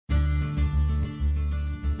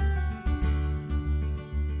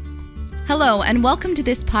Hello, and welcome to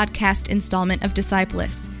this podcast installment of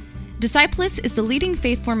Discipulus. Discipulus is the leading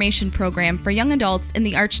faith formation program for young adults in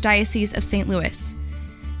the Archdiocese of St. Louis.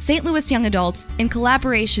 St. Louis Young Adults, in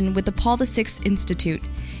collaboration with the Paul VI Institute,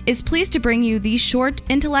 is pleased to bring you these short,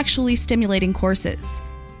 intellectually stimulating courses.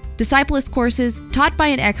 Discipulus courses, taught by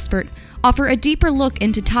an expert, offer a deeper look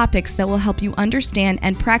into topics that will help you understand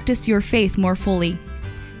and practice your faith more fully.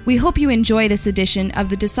 We hope you enjoy this edition of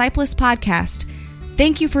the Discipulus podcast.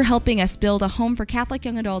 Thank you for helping us build a home for Catholic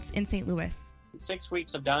young adults in St. Louis. 6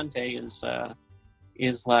 weeks of Dante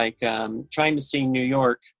is like trying to see New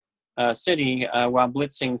York City while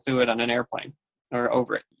blitzing through it on an airplane or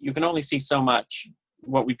over it. You can only see so much.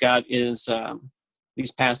 What we've got is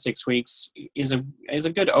these past 6 weeks is a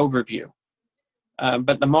good overview.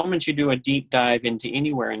 But the moment you do a deep dive into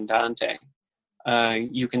anywhere in Dante,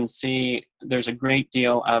 you can see there's a great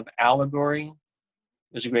deal of allegory.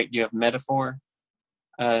 There's a great deal of metaphor.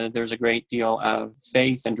 There's a great deal of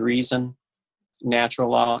faith and reason. Natural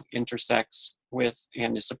law intersects with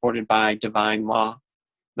and is supported by divine law,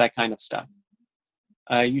 that kind of stuff.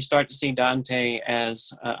 You start to see Dante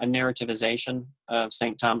as a narrativization of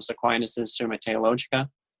St. Thomas Aquinas' Summa Theologica,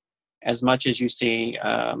 as much as you see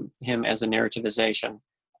him as a narrativization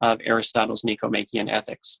of Aristotle's Nicomachean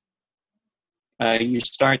Ethics. You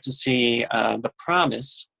start to see the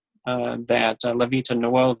promise that La Vita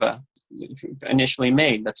Nuova initially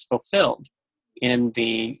made that's fulfilled in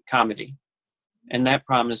the comedy. And that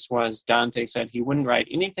promise was, Dante said he wouldn't write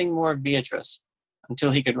anything more of Beatrice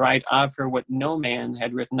until he could write of her what no man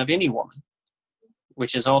had written of any woman,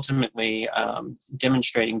 which is ultimately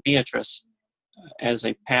demonstrating Beatrice as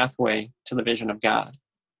a pathway to the vision of God.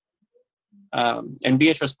 And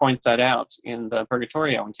Beatrice points that out in the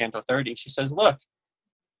Purgatorio in Canto 30. She says, look,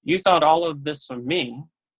 you thought all of this of me,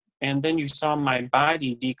 and then you saw my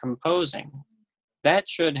body decomposing. That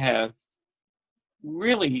should have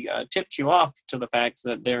really tipped you off to the fact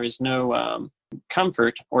that there is no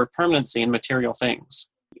comfort or permanency in material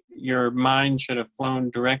things. Your mind should have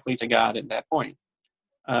flown directly to God at that point,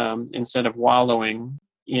 instead of wallowing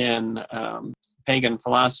in pagan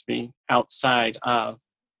philosophy outside of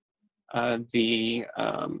the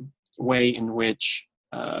way in which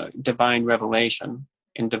divine revelation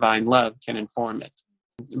and divine love can inform it.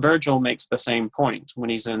 Virgil makes the same point when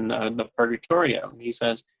he's in the Purgatorio. He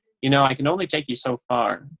says, I can only take you so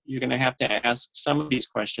far. You're going to have to ask some of these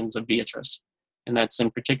questions of Beatrice. And that's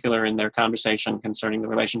in particular in their conversation concerning the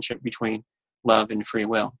relationship between love and free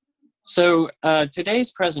will. So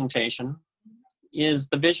today's presentation is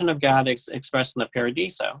the vision of God expressed in the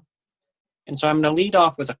Paradiso. And so I'm going to lead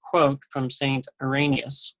off with a quote from St.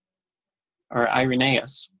 Irenaeus,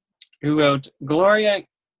 who wrote, Gloria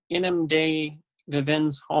inem Dei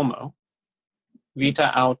vivens homo,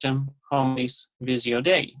 vita autem hominis visio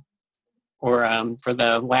Dei. Or for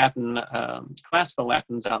the Latin, classical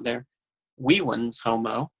Latins out there, vivens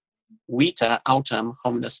homo, vita autem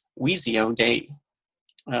hominis visio Dei.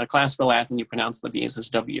 Classical Latin, you pronounce the V's as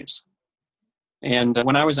W's. And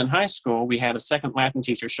when I was in high school, we had a second Latin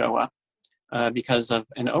teacher show up because of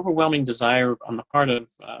an overwhelming desire on the part of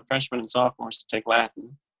freshmen and sophomores to take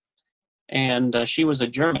Latin. And she was a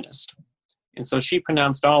Germanist. And so she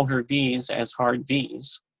pronounced all her V's as hard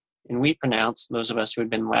V's. And we pronounced, those of us who had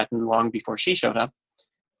been Latin long before she showed up,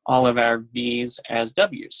 all of our V's as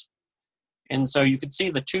W's. And so you could see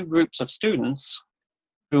the two groups of students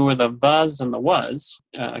who were the v's and the was,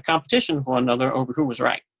 a competition with one another over who was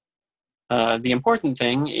right. The important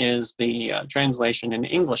thing is the translation in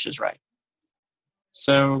English is right.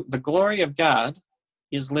 So the glory of God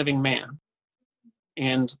is living man.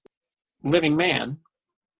 And living man,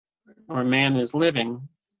 or man is living,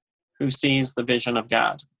 who sees the vision of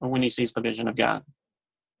God, or when he sees the vision of God,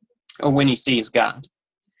 or when he sees God.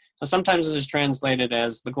 Now, sometimes this is translated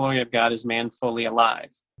as the glory of God is man fully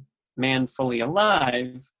alive. Man fully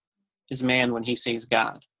alive is man when he sees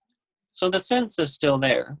God. So the sense is still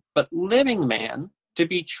there, but living man, to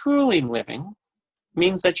be truly living,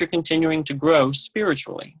 means that you're continuing to grow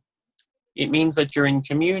spiritually. It means that you're in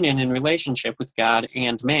communion and relationship with God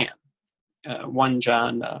and man. 1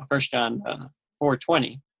 John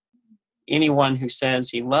 4:20. Anyone who says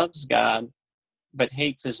he loves God but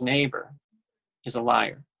hates his neighbor is a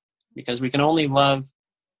liar, because we can only love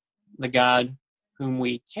the God whom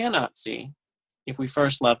we cannot see if we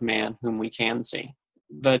first love man whom we can see.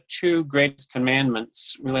 The two greatest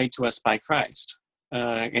commandments relate to us by Christ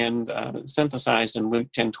and synthesized in Luke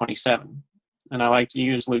 10:27. And I like to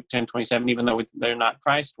use Luke 10:27, even though they're not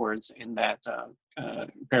Christ words in that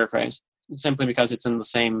paraphrase, simply because it's in the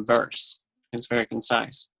same verse. It's very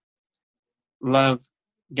concise. Love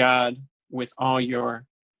God with all your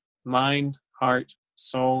mind, heart,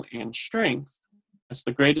 soul, and strength. That's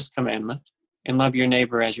the greatest commandment. And love your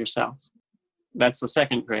neighbor as yourself. That's the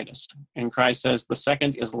second greatest. And Christ says the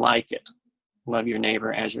second is like it. Love your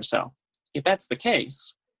neighbor as yourself. If that's the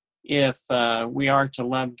case, if we are to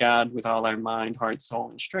love God with all our mind, heart, soul,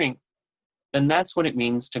 and strength, then that's what it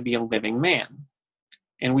means to be a living man.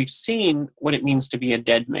 And we've seen what it means to be a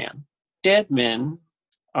dead man. Dead men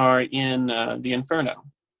are in the inferno.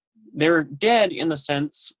 They're dead in the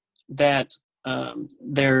sense that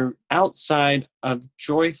they're outside of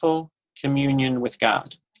joyful communion with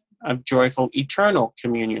God, of joyful eternal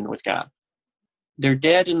communion with God. They're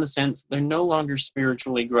dead in the sense they're no longer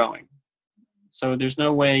spiritually growing. So there's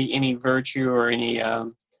no way any virtue or any,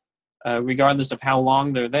 regardless of how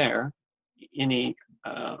long they're there, any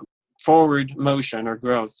forward motion or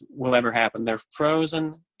growth will ever happen. They're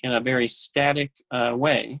frozen in a very static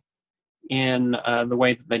way in the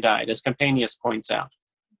way that they died, as Campanius points out.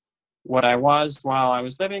 What I was while I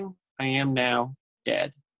was living, I am now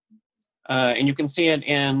dead. And you can see it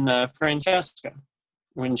in Francesca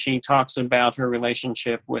when she talks about her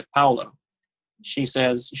relationship with Paolo. She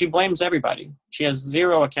says she blames everybody. She has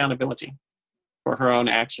zero accountability for her own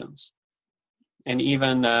actions, and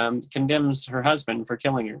even condemns her husband for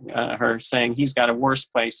killing her, saying he's got a worse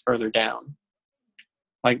place further down.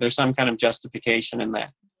 Like there's some kind of justification in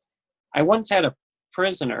that. I once had a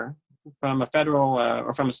prisoner from a federal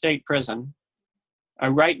or from a state prison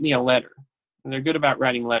write me a letter. And they're good about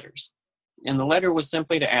writing letters. And the letter was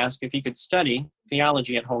simply to ask if he could study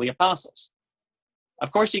theology at Holy Apostles.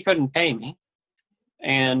 Of course, he couldn't pay me.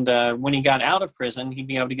 And when he got out of prison, he'd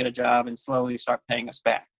be able to get a job and slowly start paying us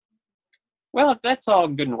back. Well, that's all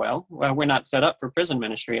good and well. We're not set up for prison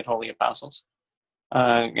ministry at Holy Apostles.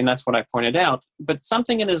 And that's what I pointed out. But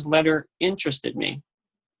something in his letter interested me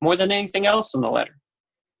more than anything else in the letter.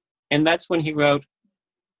 And that's when he wrote,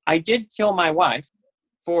 I did kill my wife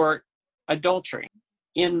for adultery.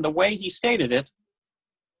 In the way he stated it,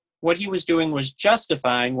 what he was doing was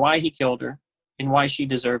justifying why he killed her and why she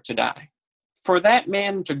deserved to die. For that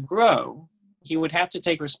man to grow, he would have to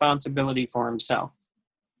take responsibility for himself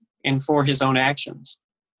and for his own actions,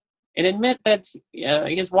 and admit that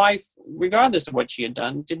his wife, regardless of what she had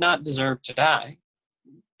done, did not deserve to die.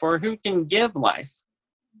 For who can give life?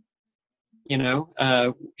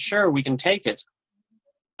 Sure, we can take it.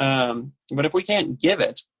 But if we can't give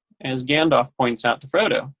it, as Gandalf points out to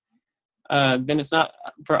Frodo, then it's not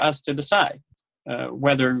for us to decide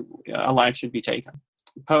whether a life should be taken.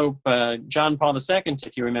 Pope John Paul II,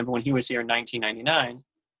 if you remember, when he was here in 1999,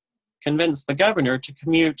 convinced the governor to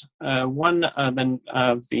commute one of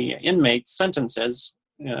the inmates' sentences.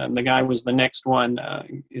 The guy was the next one,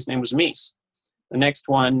 his name was Mies, the next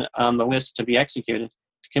one on the list to be executed,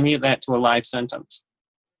 to commute that to a life sentence.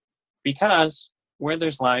 Because where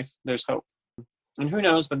there's life, there's hope. And who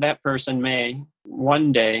knows, but that person may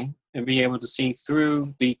one day be able to see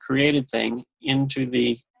through the created thing into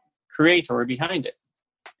the creator behind it.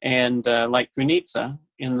 And like Gunitsa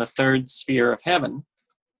in the third sphere of heaven,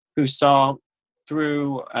 who saw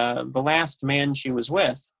through the last man she was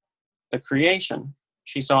with, the creation,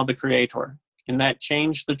 she saw the creator. And that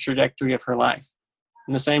changed the trajectory of her life.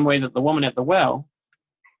 In the same way that the woman at the well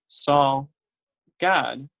saw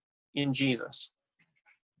God in Jesus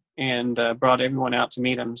and brought everyone out to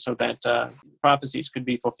meet him so that prophecies could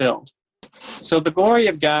be fulfilled. So the glory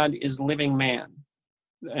of God is living man.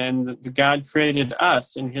 And God created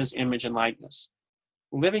us in his image and likeness.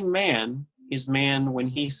 Living man is man when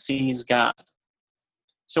he sees God.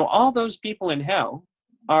 So all those people in hell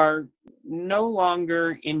are no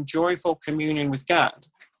longer in joyful communion with God.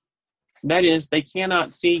 That is, they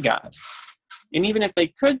cannot see God. And even if they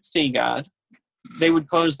could see God, they would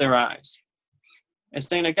close their eyes. As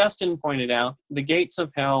St. Augustine pointed out, the gates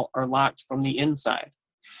of hell are locked from the inside.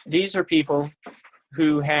 These are people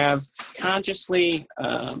who have consciously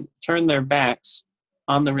turned their backs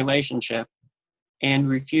on the relationship and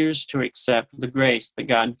refuse to accept the grace that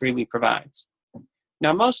God freely provides.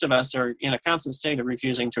 Now, most of us are in a constant state of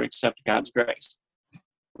refusing to accept God's grace.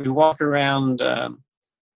 We walk around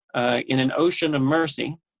in an ocean of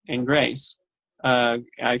mercy and grace.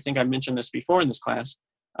 I think I mentioned this before in this class,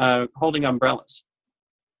 holding umbrellas,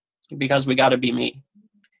 because we got to be me.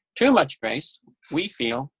 Too much grace, we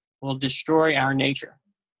feel, will destroy our nature,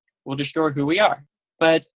 will destroy who we are.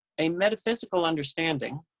 But a metaphysical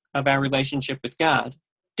understanding of our relationship with God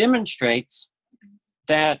demonstrates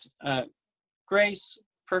that grace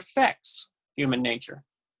perfects human nature.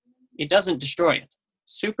 It doesn't destroy it.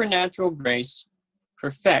 Supernatural grace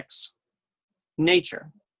perfects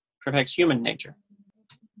nature, perfects human nature.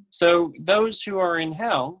 So those who are in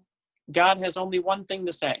hell, God has only one thing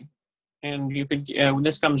to say. And you could,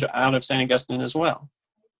 this comes out of St. Augustine as well,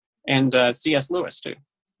 and C.S. Lewis too,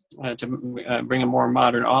 to bring a more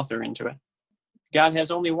modern author into it. God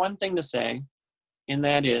has only one thing to say, and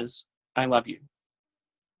that is, I love you.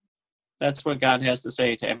 That's what God has to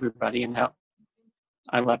say to everybody in hell.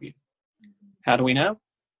 I love you. How do we know?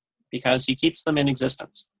 Because he keeps them in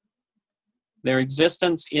existence. Their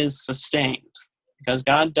existence is sustained because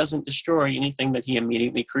God doesn't destroy anything that he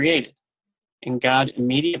immediately created. And God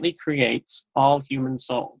immediately creates all human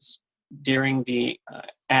souls during the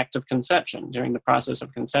act of conception, during the process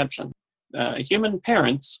of conception. Human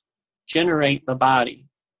parents generate the body.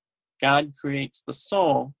 God creates the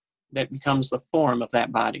soul that becomes the form of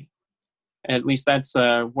that body. At least that's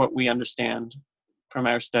what we understand from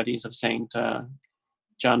our studies of St.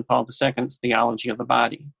 John Paul II's theology of the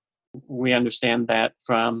body. We understand that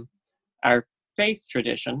from our faith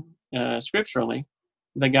tradition, scripturally,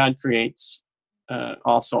 that God creates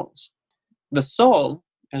all souls. The soul,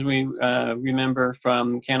 as we remember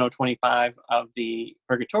from Canto 25 of the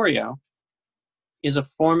Purgatorio, is a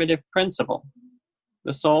formative principle.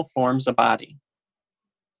 The soul forms a body.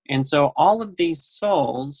 And so all of these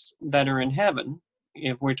souls that are in heaven,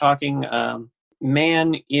 if we're talking,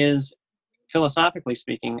 man is, philosophically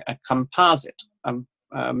speaking, a composite of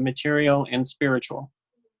material and spiritual,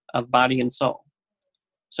 of body and soul.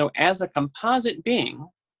 So as a composite being,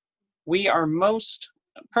 we are most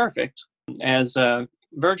perfect, as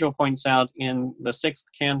Virgil points out in the 6th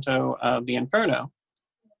canto of the Inferno.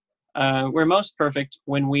 We're most perfect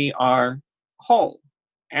when we are whole.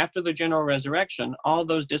 After the general resurrection, all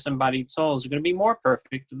those disembodied souls are going to be more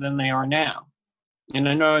perfect than they are now. And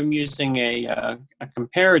I know I'm using a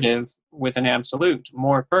comparative with an absolute,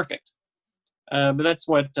 more perfect. But that's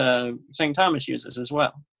what St. Thomas uses as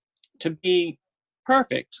well. To be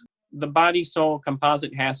perfect, the body-soul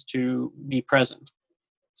composite has to be present.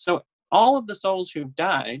 So all of the souls who've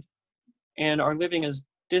died and are living as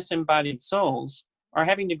disembodied souls are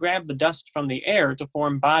having to grab the dust from the air to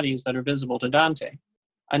form bodies that are visible to Dante,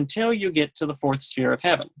 until you get to the 4th sphere of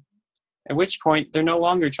heaven, at which point they're no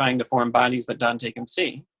longer trying to form bodies that Dante can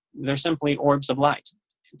see. They're simply orbs of light.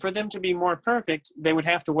 For them to be more perfect, they would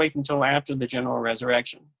have to wait until after the general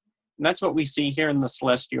resurrection. And that's what we see here in the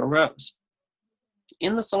Celestial Rose.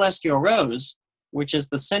 In the Celestial Rose, which is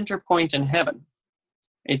the center point in heaven,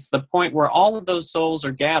 it's the point where all of those souls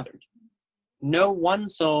are gathered. No one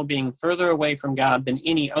soul being further away from God than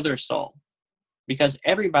any other soul, because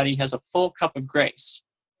everybody has a full cup of grace.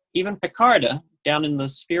 Even Picarda, down in the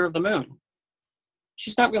sphere of the moon.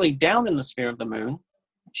 She's not really down in the sphere of the moon.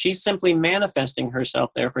 She's simply manifesting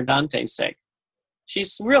herself there for Dante's sake.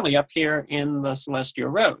 She's really up here in the Celestial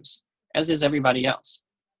Rose, as is everybody else.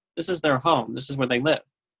 This is their home. This is where they live.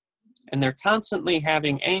 And they're constantly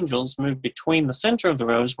having angels move between the center of the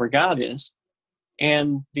rose, where God is,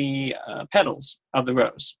 and the petals of the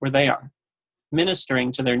rose, where they are,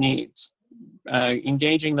 ministering to their needs,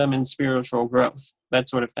 engaging them in spiritual growth, that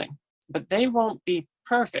sort of thing. But they won't be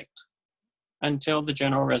perfect until the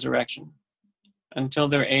general resurrection, until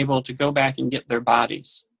they're able to go back and get their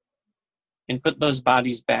bodies and put those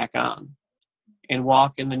bodies back on and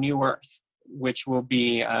walk in the new earth, which will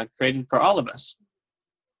be created for all of us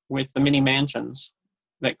with the many mansions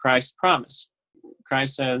that Christ promised.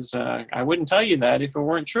 Christ says, I wouldn't tell you that if it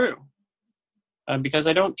weren't true, because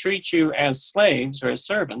I don't treat you as slaves or as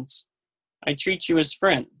servants. I treat you as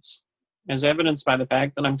friends, as evidenced by the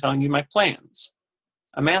fact that I'm telling you my plans.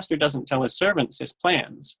 A master doesn't tell his servants his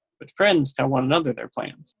plans, but friends tell one another their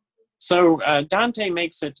plans. So Dante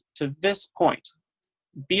makes it to this point.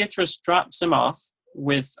 Beatrice drops him off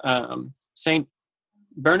with Saint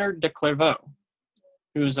Bernard de Clairvaux,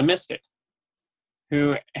 who's a mystic,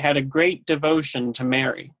 who had a great devotion to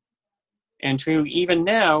Mary, and who even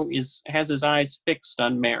now has his eyes fixed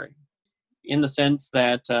on Mary, in the sense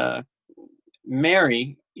that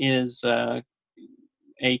Mary is a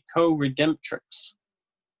co-redemptrix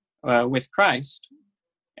with Christ,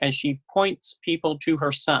 as she points people to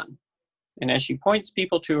her Son. And as she points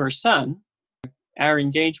people to her Son, our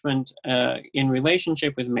engagement in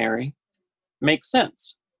relationship with Mary makes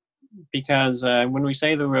sense. Because when we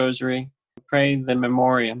say the Rosary, pray the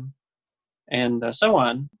Memoriam, and so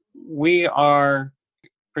on, we are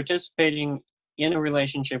participating in a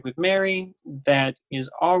relationship with Mary that is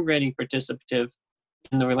already participative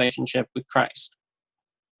in the relationship with Christ.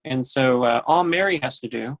 And so all Mary has to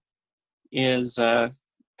do is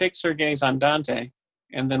fix her gaze on Dante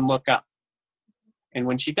and then look up. And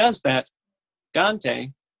when she does that,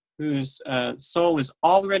 Dante, whose soul is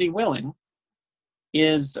already willing,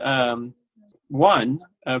 is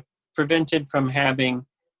prevented from having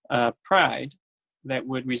pride that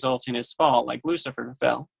would result in his fall, like Lucifer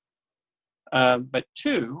fell. But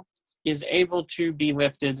 2, is able to be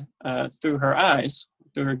lifted through her eyes,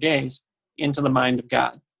 through her gaze, into the mind of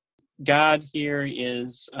God. God here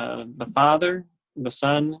is the Father, the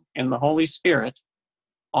Son, and the Holy Spirit,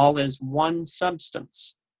 all as one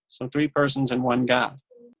substance. So 3 persons in one God.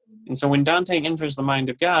 And so when Dante enters the mind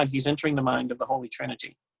of God, he's entering the mind of the Holy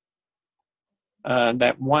Trinity.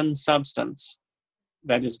 That one substance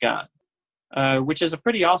that is God, which is a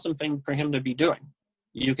pretty awesome thing for him to be doing.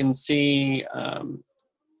 You can see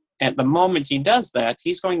at the moment he does that,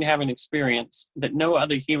 he's going to have an experience that no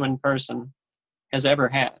other human person has ever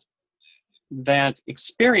had. That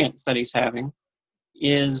experience that he's having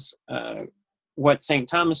is what St.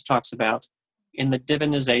 Thomas talks about in the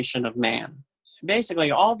divinization of man. Basically,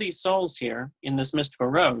 all these souls here in this mystical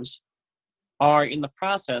rose are in the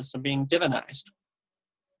process of being divinized.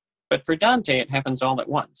 But for Dante, it happens all at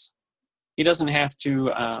once. He doesn't have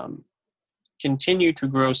to continue to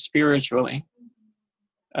grow spiritually,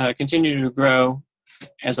 continue to grow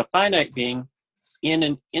as a finite being in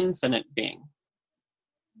an infinite being,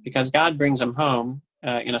 because God brings him home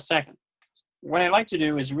in a second. What I like to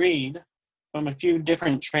do is read from a few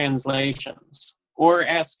different translations, or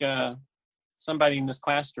ask somebody in this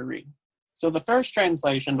class to read. So the first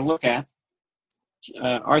translation to look at,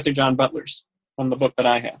 Arthur John Butler's, from the book that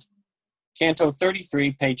I have. Canto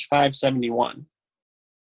 33, page 571.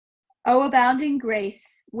 O abounding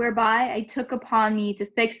grace, whereby I took upon me to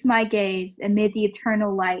fix my gaze amid the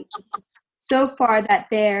eternal light, so far that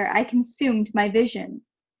there I consumed my vision.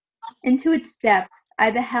 Into its depth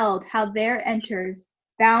I beheld how there enters,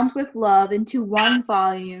 bound with love into one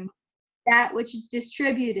volume, that which is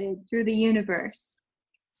distributed through the universe,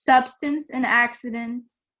 substance and accident,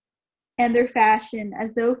 and their fashion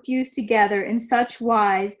as though fused together in such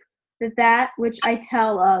wise that that which I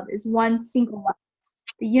tell of is one single light.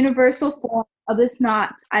 The universal form of this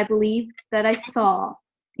knot, I believe, that I saw,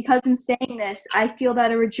 because in saying this I feel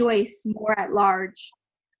that I rejoice more at large.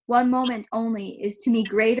 One moment only is to me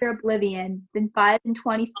greater oblivion than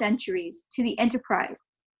 25 centuries to the enterprise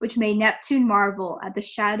which made Neptune marvel at the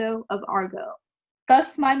shadow of Argo.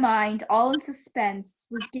 Thus my mind, all in suspense,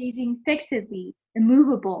 was gazing fixedly,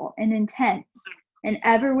 immovable and intense, and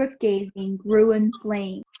ever with gazing grew in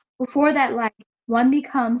flame. Before that light, one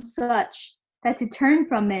becomes such that to turn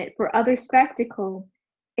from it for other spectacle,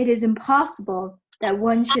 it is impossible that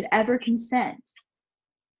one should ever consent.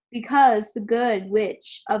 Because the good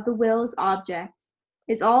which of the will's object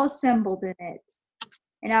is all assembled in it,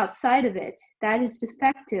 and outside of it that is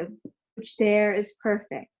defective which there is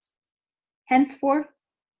perfect. Henceforth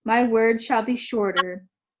my word shall be shorter,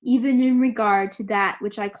 even in regard to that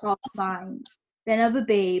which I call mind, than of a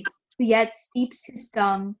babe who yet steeps his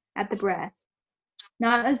tongue at the breast,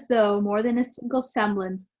 not as though more than a single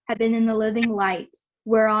semblance had been in the living light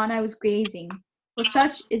whereon I was gazing, for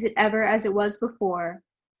such is it ever as it was before,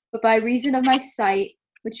 but by reason of my sight,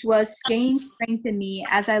 which was gaining strength in me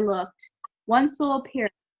as I looked, one sole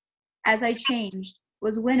appearance, as I changed,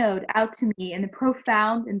 was winnowed out to me in the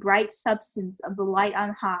profound and bright substance of the light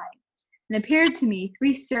on high, and appeared to me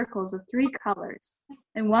 3 circles of 3 colors,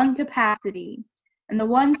 and one capacity, and the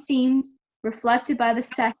one seemed reflected by the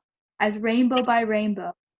second as rainbow by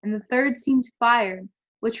rainbow, and the third seemed fire,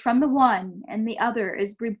 which from the one and the other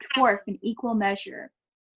is breathed forth in equal measure.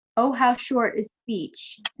 Oh, how short is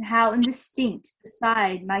speech, and how indistinct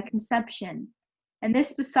beside my conception! And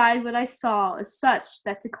this beside what I saw is such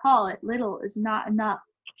that to call it little is not enough.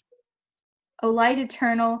 O light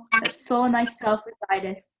eternal, that soul in thyself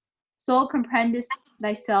resideth, soul comprehendest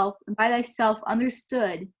thyself, and by thyself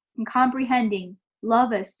understood, and comprehending,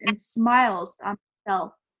 lovest and smilest on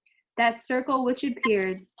thyself. That circle which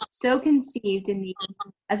appeared, so conceived in thee,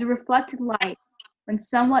 as a reflected light, when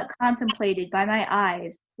somewhat contemplated by my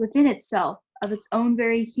eyes, within itself, of its own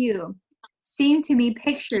very hue, seemed to me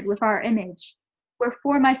pictured with our image,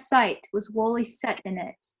 wherefore my sight was wholly set in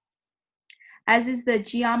it. As is the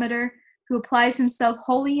geometer who applies himself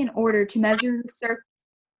wholly in order to measure the circle,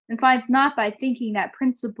 and finds not by thinking that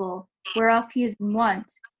principle whereof he is in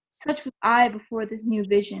want, such was I before this new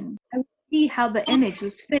vision. I would see how the image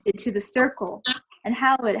was fitted to the circle, and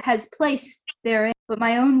how it has placed therein, but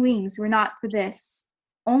my own wings were not for this,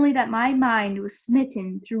 only that my mind was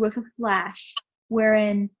smitten through with a flash,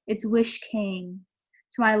 wherein its wish came.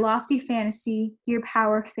 To my lofty fantasy here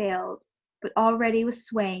power failed, but already was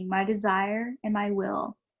swaying my desire and my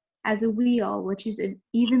will, as a wheel which is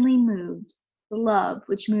evenly moved, the love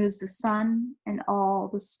which moves the sun and all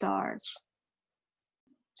the stars.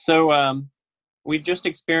 So we've just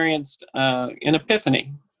experienced an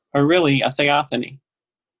epiphany, or really a theophany.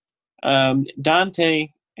 Dante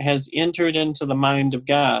has entered into the mind of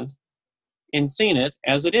God and seen it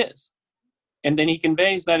as it is. And then he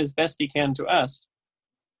conveys that as best he can to us.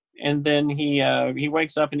 And then he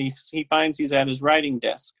wakes up and he finds he's at his writing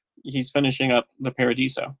desk. He's finishing up the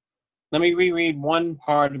Paradiso. Let me reread one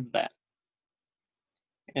part of that.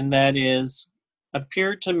 And that is,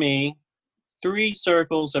 appeared to me 3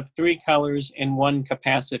 circles of 3 colors in one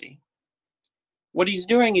capacity. What he's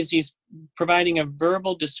doing is he's providing a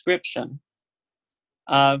verbal description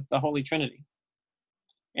of the Holy Trinity.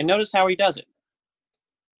 And notice how he does it.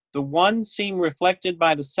 The one seemed reflected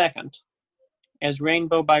by the second, as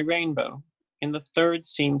rainbow by rainbow, and the third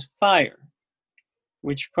seemed fire,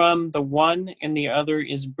 which from the one and the other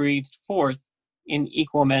is breathed forth in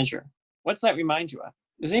equal measure. What's that remind you of?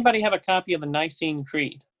 Does anybody have a copy of the Nicene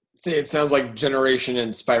Creed? See, it sounds like generation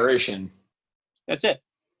inspiration. That's it.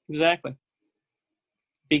 Exactly.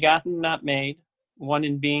 Begotten, not made, one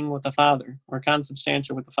in being with the Father, or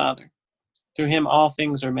consubstantial with the Father. Through him all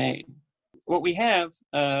things are made. What we have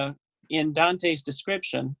in Dante's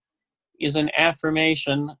description is an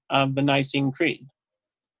affirmation of the Nicene Creed.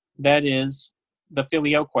 That is the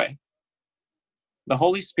Filioque. The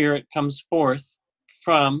Holy Spirit comes forth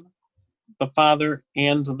from the Father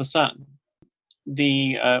and the Son.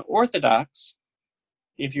 The Orthodox,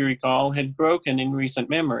 if you recall, had broken in recent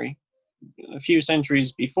memory a few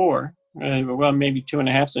centuries before, well, maybe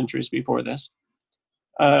 2.5 centuries before this,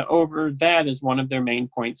 over that as one of their main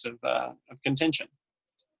points of contention.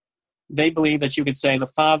 They believe that you could say the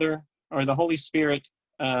Father or the Holy Spirit,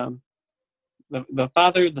 the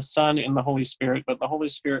Father, the Son, and the Holy Spirit, but the Holy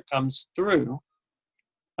Spirit comes through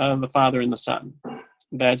the Father and the Son.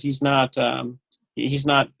 That he's not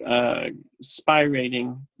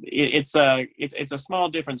spirating. It's a small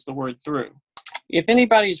difference, the word through. If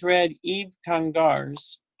anybody's read Yves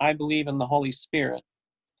Congar's I Believe in the Holy Spirit,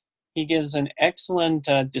 he gives an excellent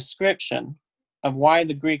description of why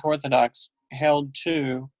the Greek Orthodox held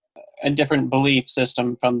to a different belief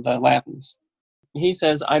system from the Latins. He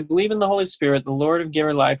says, I believe in the Holy Spirit, the Lord of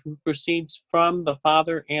giver life, who proceeds from the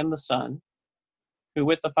Father and the Son, who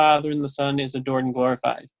with the Father and the Son is adored and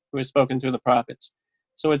glorified, who is spoken through the prophets.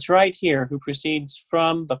 So it's right here, who proceeds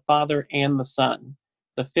from the Father and the Son,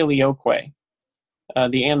 the Filioque,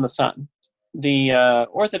 the and the Son. The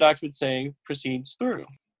Orthodox would say proceeds through,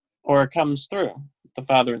 or comes through the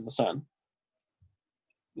Father and the Son.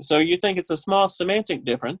 So you think it's a small semantic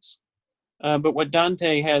difference, but what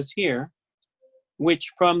Dante has here,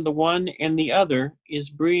 which from the one and the other is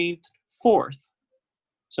breathed forth.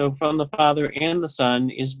 So from the Father and the Son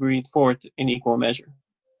is breathed forth in equal measure.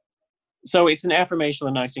 So it's an affirmation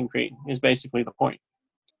of the Nicene Creed, is basically the point.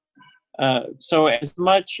 So as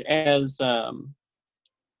much as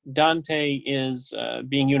Dante is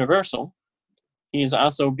being universal, he is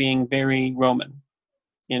also being very Roman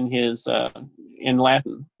in his in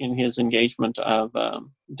Latin, in his engagement of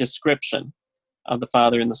description of the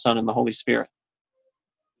Father and the Son and the Holy Spirit.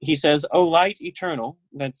 He says, O light eternal,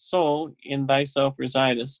 that soul in thyself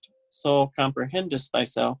residest, soul comprehendest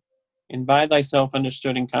thyself, and by thyself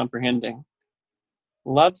understood and comprehending,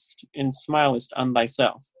 lovest and smilest on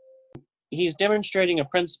thyself. He's demonstrating a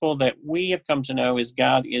principle that we have come to know as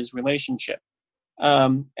God is relationship.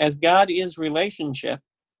 As God is relationship,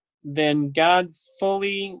 then God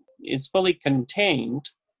is fully contained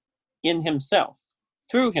in himself,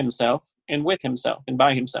 through himself, and with himself, and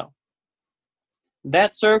by himself.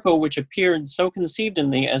 That circle which appeared so conceived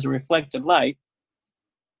in thee as a reflected light,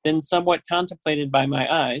 then somewhat contemplated by my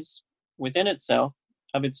eyes, within itself,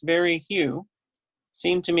 of its very hue,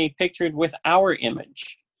 seemed to me pictured with our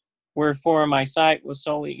image, wherefore my sight was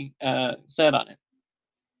solely set on it.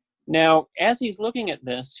 Now, as he's looking at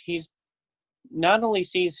this, he's not only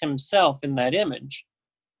sees himself in that image,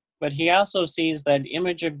 but he also sees that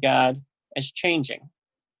image of God as changing.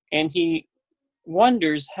 And he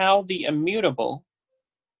wonders how the immutable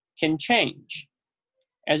can change.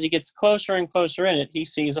 As he gets closer and closer in it, he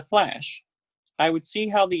sees a flash. I would see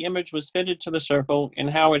how the image was fitted to the circle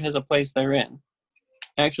and how it has a place therein.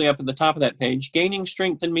 Actually, up at the top of that page, gaining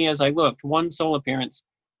strength in me as I looked, one sole appearance,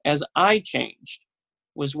 as I changed,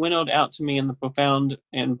 was winnowed out to me in the profound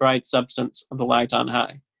and bright substance of the light on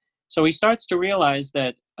high. So he starts to realize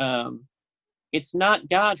that it's not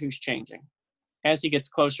God who's changing. As he gets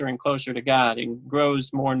closer and closer to God and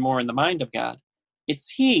grows more and more in the mind of God, it's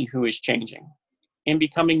he who is changing and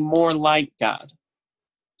becoming more like God.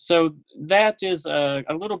 So that is a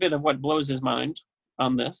little bit of what blows his mind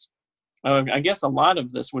on this. I guess a lot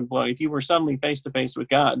of this would blow if you were suddenly face to face with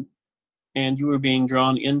God and you were being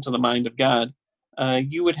drawn into the mind of God.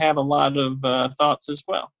 You would have a lot of thoughts as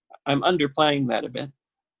well. I'm underplaying that a bit.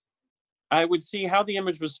 I would see how the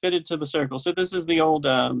image was fitted to the circle. So this is the old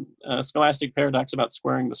scholastic paradox about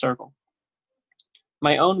squaring the circle.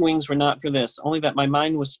 My own wings were not for this, only that my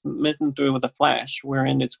mind was smitten through with a flash,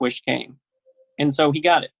 wherein its wish came. And so he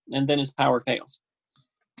got it, and then his power fails.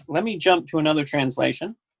 Let me jump to another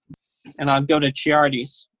translation, and I'll go to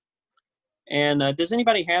Ciardi's. And does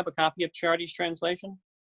anybody have a copy of Ciardi's translation?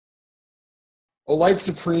 O light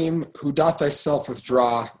supreme, who doth thyself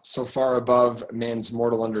withdraw so far above man's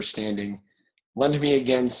mortal understanding, lend me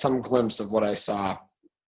again some glimpse of what I saw.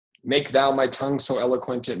 Make thou my tongue so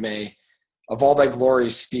eloquent it may, of all thy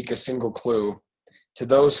glories speak a single clue, to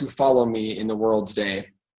those who follow me in the world's day.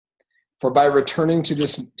 For by returning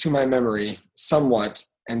to my memory, somewhat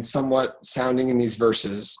sounding in these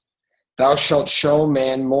verses, thou shalt show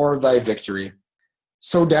man more of thy victory.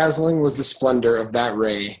 So dazzling was the splendor of that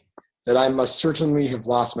ray, that I must certainly have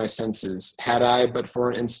lost my senses, had I but for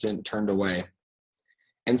an instant turned away.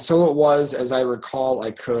 And so it was, as I recall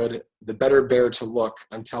I could, the better bear to look,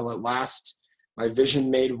 until at last my vision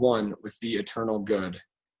made one with the eternal good.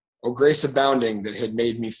 O grace abounding that had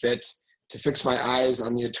made me fit to fix my eyes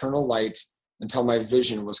on the eternal light, until my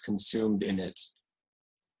vision was consumed in it.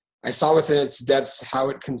 I saw within its depths how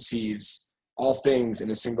it conceives all things in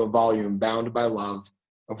a single volume, bound by love,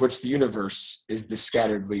 of which the universe is the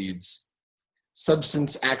scattered leaves.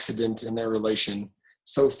 Substance, accident, and their relation,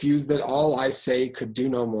 so fused that all I say could do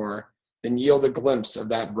no more than yield a glimpse of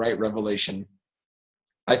that bright revelation.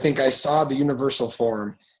 I think I saw the universal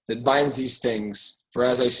form that binds these things, for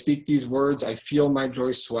as I speak these words, I feel my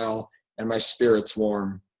joy swell and my spirits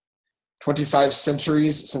warm. 25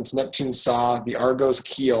 centuries since Neptune saw the Argo's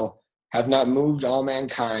keel have not moved all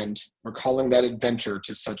mankind, recalling that adventure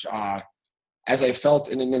to such awe, as I felt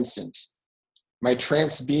in an instant. My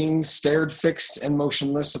trance being stared fixed and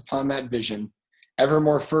motionless upon that vision, ever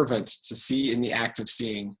more fervent to see in the act of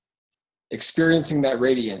seeing. Experiencing that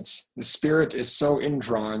radiance, the spirit is so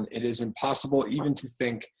indrawn, it is impossible even to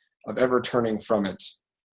think of ever turning from it.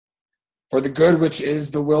 For the good which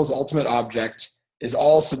is the will's ultimate object is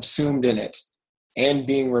all subsumed in it, and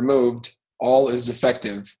being removed, all is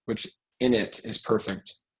defective, which in it is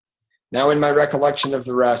perfect. Now in my recollection of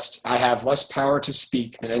the rest, I have less power to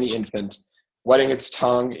speak than any infant, wetting its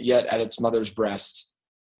tongue yet at its mother's breast.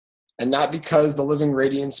 And not because the living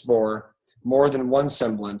radiance bore more than one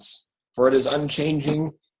semblance, for it is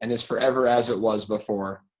unchanging and is forever as it was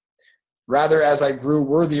before. Rather, as I grew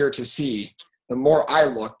worthier to see, the more I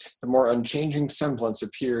looked, the more unchanging semblance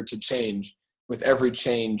appeared to change with every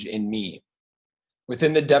change in me.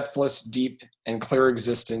 Within the depthless, deep, and clear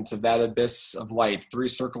existence of that abyss of light, 3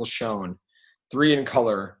 circles shone, 3 in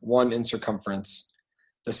color, 1 in circumference.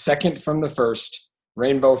 The second from the first,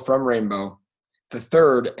 rainbow from rainbow. The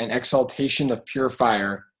third, an exaltation of pure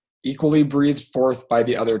fire, equally breathed forth by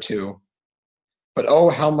the other 2. But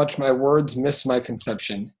oh, how much my words miss my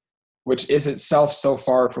conception, which is itself so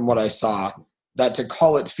far from what I saw, that to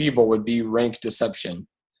call it feeble would be rank deception.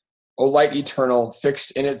 O light eternal,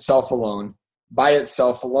 fixed in itself alone, by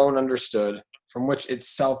itself alone understood, from which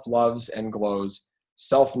itself loves and glows,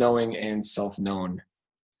 self-knowing and self-known.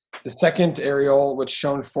 The second aureole which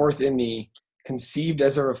shone forth in me, conceived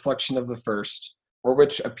as a reflection of the first, or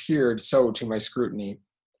which appeared so to my scrutiny,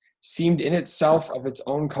 seemed in itself of its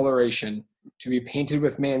own coloration to be painted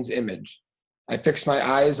with man's image. I fixed my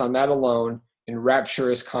eyes on that alone in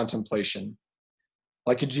rapturous contemplation.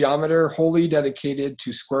 Like a geometer wholly dedicated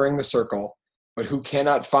to squaring the circle, but who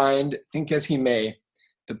cannot find, think as he may,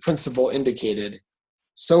 the principle indicated,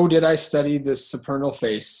 so did I study this supernal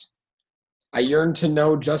face. I yearned to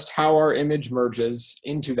know just how our image merges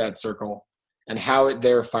into that circle, and how it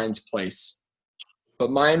there finds place.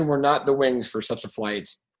 But mine were not the wings for such a flight,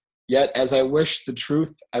 yet as I wished the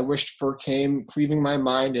truth I wished for came cleaving my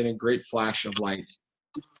mind in a great flash of light.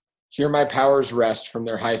 Here my powers rest from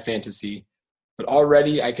their high fantasy, but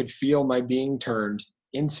already I could feel my being turned,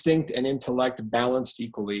 instinct and intellect balanced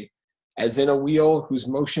equally, as in a wheel whose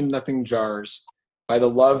motion nothing jars, by the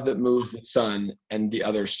love that moves the sun and the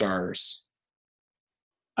other stars.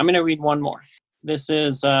 I'm going to read one more. This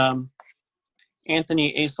is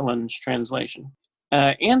Anthony Aislin's translation.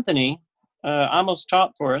 Anthony almost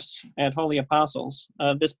taught for us at Holy Apostles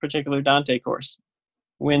this particular Dante course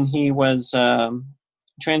when he was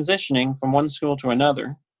transitioning from one school to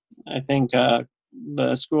another. I think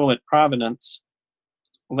the school at Providence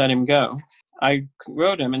let him go. I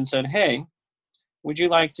wrote him and said, hey, would you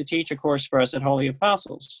like to teach a course for us at Holy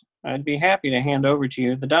Apostles? I'd be happy to hand over to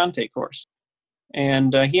you the Dante course.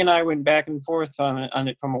 And he and I went back and forth on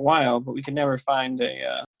it from a while, but we could never find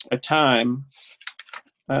a time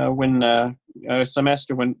when a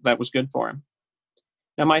semester when that was good for him.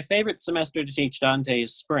 Now, my favorite semester to teach Dante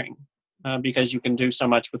is spring, because you can do so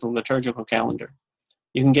much with the liturgical calendar.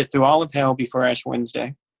 You can get through all of hell before Ash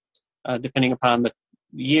Wednesday, depending upon the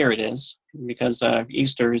year it is, because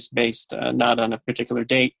Easter is based not on a particular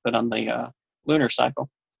date, but on the lunar cycle.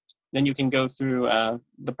 Then you can go through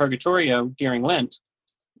the Purgatorio during Lent,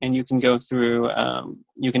 and you can go through,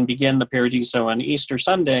 you can begin the Paradiso on Easter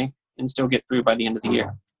Sunday and still get through by the end of the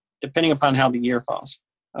year, depending upon how the year falls.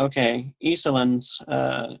 Okay, Iselin's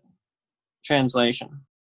translation.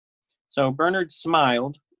 So Bernard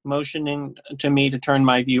smiled, motioning to me to turn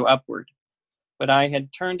my view upward, but I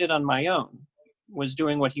had turned it on my own, was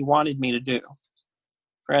doing what he wanted me to do.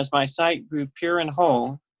 For as my sight grew pure and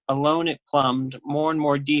whole, alone it plumbed more and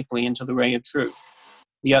more deeply into the ray of truth,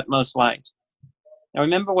 the utmost light. Now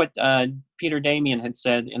remember what Peter Damian had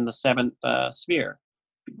said in the seventh sphere.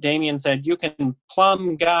 Damian said, you can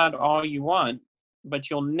plumb God all you want,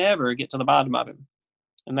 but you'll never get to the bottom of him.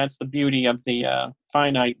 And that's the beauty of the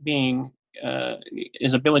finite being,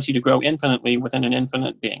 his ability to grow infinitely within an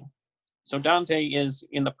infinite being. So Dante is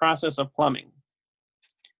in the process of plumbing.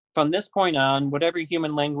 From this point on, whatever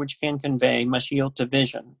human language can convey must yield to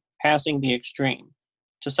vision, passing the extreme.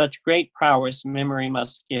 To such great prowess, memory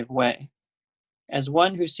must give way. As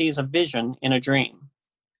one who sees a vision in a dream.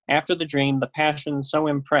 After the dream, the passion so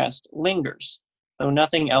impressed lingers, though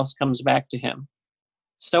nothing else comes back to him.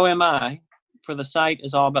 So am I, for the sight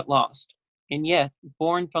is all but lost. And yet,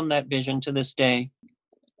 born from that vision to this day,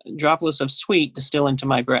 droplets of sweet distill into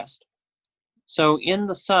my breast. So in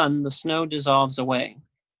the sun, the snow dissolves away.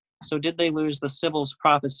 So did they lose the Sibyl's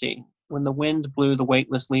prophecy when the wind blew the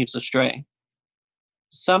weightless leaves astray.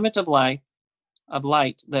 Summit of light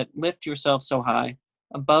that lift yourself so high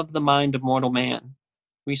above the mind of mortal man,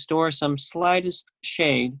 restore some slightest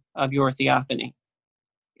shade of your theophany,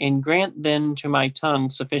 and grant then to my tongue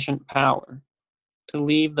sufficient power to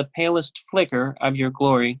leave the palest flicker of your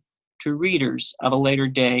glory to readers of a later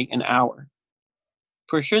day and hour.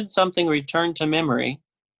 For should something return to memory,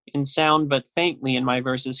 in sound but faintly in my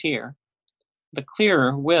verses here, the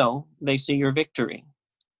clearer will they see your victory.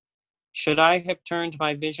 Should I have turned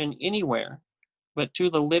my vision anywhere but to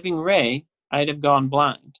the living ray, I'd have gone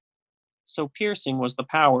blind. So piercing was the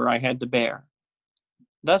power I had to bear.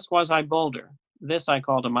 Thus was I bolder, this I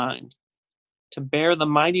call to mind, to bear the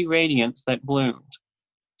mighty radiance that bloomed,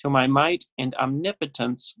 till my might and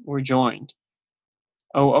omnipotence were joined.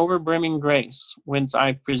 O overbrimming grace, whence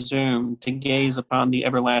I presumed to gaze upon the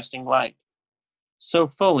everlasting light, so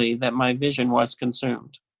fully that my vision was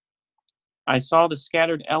consumed. I saw the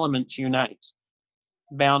scattered elements unite,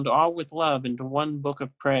 bound all with love into one book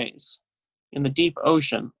of praise, in the deep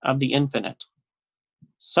ocean of the infinite.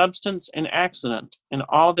 Substance and accident in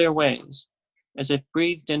all their ways, as if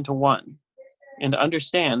breathed into one, and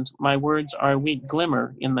understand my words are a weak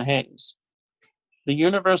glimmer in the haze. The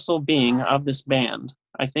universal being of this band,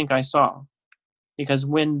 I think I saw, because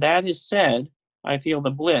when that is said, I feel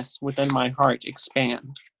the bliss within my heart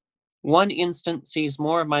expand. One instant sees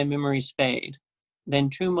more of my memories fade, then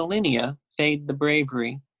 2 millennia fade the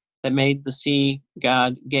bravery that made the sea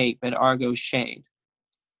god gape at Argo's shade.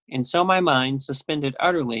 And so my mind, suspended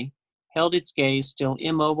utterly, held its gaze still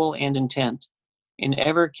immobile and intent, and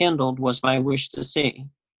ever kindled was my wish to see.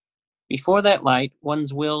 Before that light,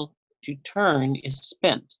 one's will to turn is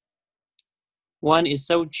spent. One is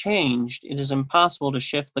so changed it is impossible to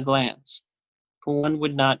shift the glance, for one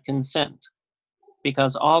would not consent,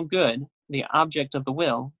 because all good, the object of the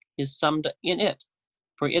will, is summed in it,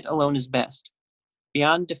 for it alone is best,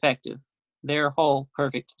 beyond defective, there whole,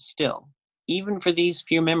 perfect still. Even for these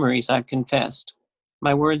few memories I've confessed,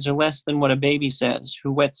 my words are less than what a baby says,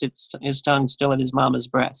 who wets his tongue still at his mama's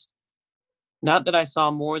breast. Not that I saw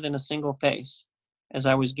more than a single face, as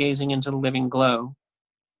I was gazing into the living glow,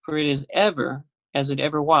 for it is ever as it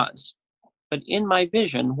ever was, but in my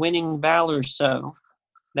vision winning valor so,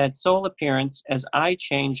 that sole appearance as I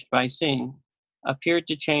changed by seeing, appeared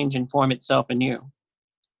to change and form itself anew.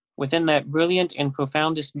 Within that brilliant and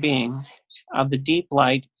profoundest being, of the deep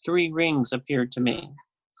light 3 rings appeared to me,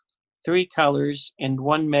 3 colors and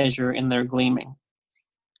 1 measure in their gleaming.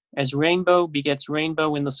 As rainbow begets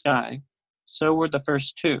rainbow in the sky, so were the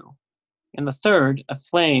first 2, and the third a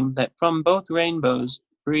flame that from both rainbows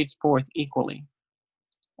breathed forth equally.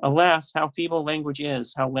 Alas, how feeble language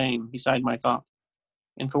is, how lame beside my thought,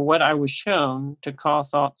 and for what I was shown, to call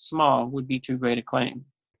thought small would be too great a claim.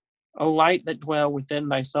 O light that dwell within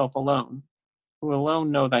thyself alone, who alone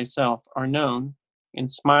know thyself, are known, and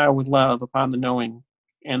smile with love upon the knowing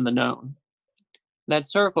and the known. That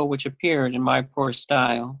circle which appeared in my poor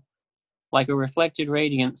style, like a reflected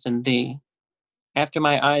radiance in thee, after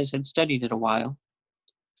my eyes had studied it a while,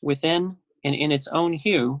 within and in its own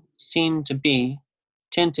hue seemed to be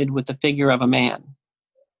tinted with the figure of a man.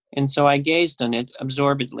 And so I gazed on it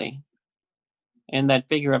absorbedly. And that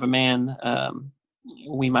figure of a man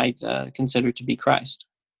we might consider to be Christ.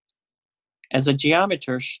 As a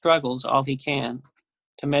geometer struggles all he can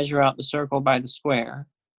to measure out the circle by the square,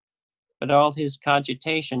 but all his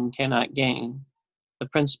cogitation cannot gain the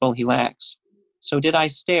principle he lacks, so did I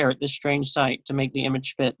stare at this strange sight to make the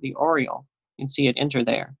image fit the oriole and see it enter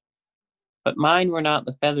there. But mine were not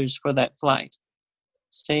the feathers for that flight,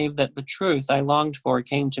 save that the truth I longed for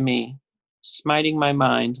came to me, smiting my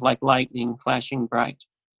mind like lightning flashing bright.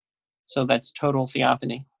 So that's total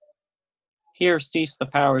theophany. Here ceased the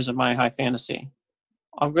powers of my high fantasy.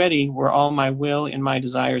 Already were all my will and my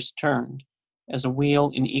desires turned, as a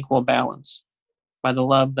wheel in equal balance, by the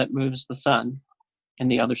love that moves the sun and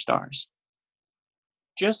the other stars.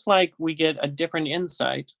 Just like we get a different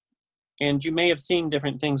insight, and you may have seen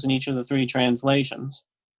different things in each of the three translations,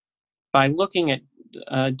 by looking at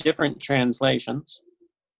different translations,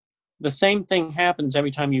 the same thing happens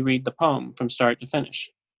every time you read the poem from start to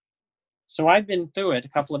finish. So I've been through it a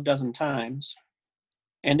couple of dozen times,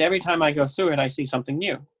 and every time I go through it, I see something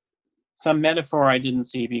new. Some metaphor I didn't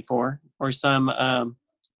see before, or some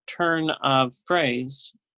turn of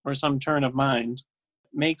phrase, or some turn of mind,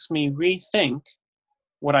 makes me rethink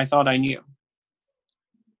what I thought I knew.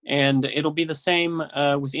 And it'll be the same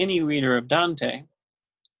with any reader of Dante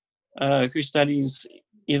who studies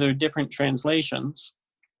either different translations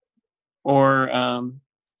or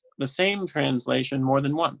the same translation more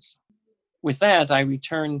than once. With that, I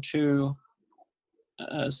return to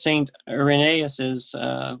St. Irenaeus's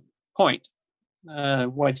point.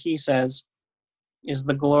 What he says is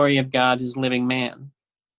the glory of God is living man.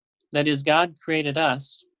 That is, God created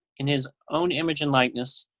us in his own image and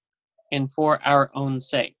likeness and for our own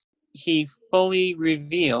sake. He fully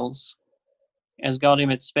reveals, as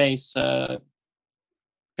Gaudium et Spes,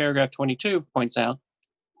 paragraph 22 points out,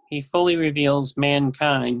 he fully reveals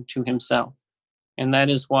mankind to himself. And that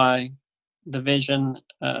is why the vision,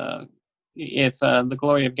 if the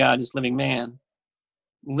glory of God is living man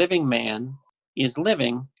is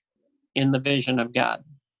living in the vision of God.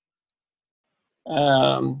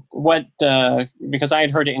 Because I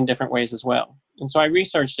had heard it in different ways as well. And so I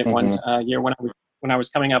researched it one year when I was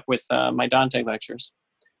coming up with my Dante lectures.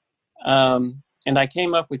 And I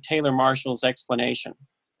came up with Taylor Marshall's explanation.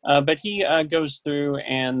 But he goes through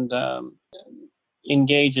and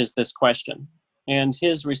engages this question. And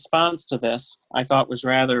his response to this, I thought, was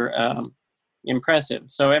rather impressive.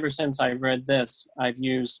 So ever since I read this, I've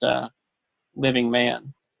used living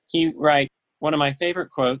man. He writes, one of my favorite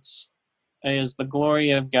quotes is, the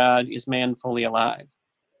glory of God is man fully alive.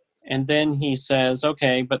 And then he says,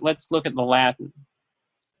 okay, but let's look at the Latin.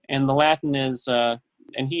 And the Latin is, and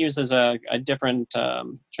he uses a different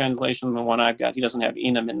translation than the one I've got. He doesn't have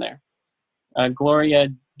enum in there. Gloria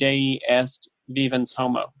Dei est vivens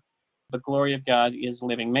homo. The glory of God is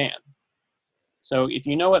living man. So if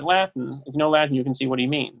you know Latin, you can see what he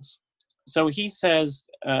means. So he says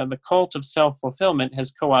the cult of self-fulfillment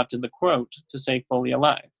has co-opted the quote to say fully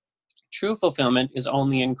alive. True fulfillment is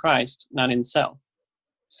only in Christ, not in self.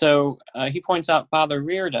 So he points out Father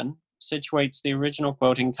Reardon situates the original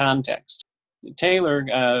quote in context.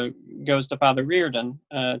 Taylor goes to Father Reardon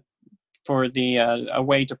for a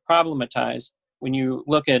way to problematize when you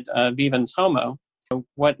look at vivens homo,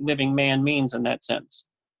 what living man means in that sense.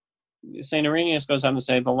 St. Irenaeus goes on to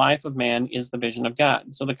say the life of man is the vision of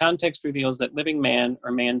God. So the context reveals that living man,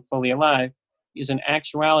 or man fully alive, is an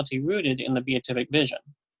actuality rooted in the beatific vision.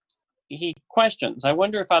 He questions, I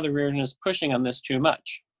wonder if Father Reardon is pushing on this too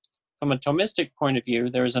much. From a Thomistic point of view,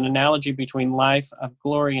 there is an analogy between life of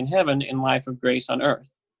glory in heaven and life of grace on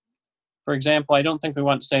earth. For example, I don't think we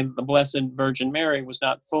want to say that the Blessed Virgin Mary was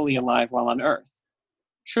not fully alive while on earth.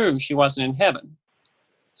 True, she wasn't in heaven.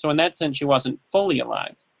 So in that sense, she wasn't fully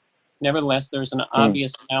alive. Nevertheless, there's an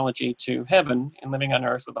obvious analogy to heaven and living on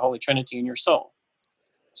earth with the Holy Trinity in your soul.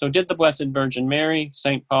 So did the Blessed Virgin Mary,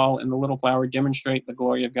 St. Paul, and the Little Flower demonstrate the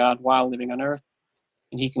glory of God while living on earth?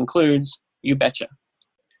 And he concludes, you betcha,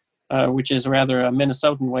 which is rather a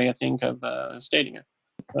Minnesotan way, I think, of stating it.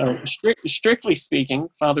 Strictly speaking,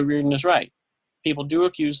 Father Reardon is right. People do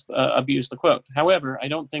abuse the quote. However, I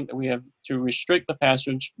don't think that we have to restrict the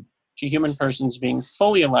passage to human persons being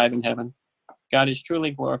fully alive in heaven. God is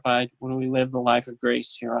truly glorified when we live the life of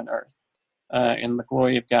grace here on earth. And the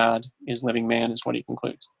glory of God is living man, is what he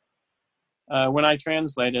concludes. When I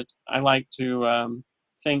translate it, I like to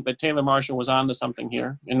think that Taylor Marshall was onto something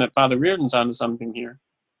here, and that Father Reardon's onto something here,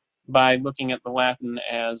 by looking at the Latin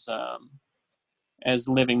as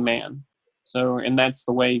living man. So, and that's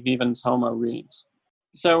the way Vivens Homo reads.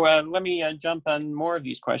 So let me jump on more of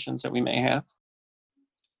these questions that we may have.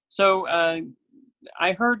 So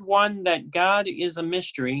I heard one that God is a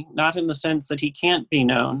mystery, not in the sense that he can't be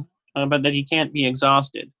known, but that he can't be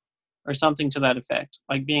exhausted, or something to that effect,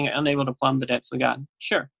 like being unable to plumb the depths of God.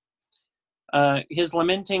 Sure. His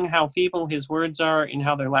lamenting how feeble his words are and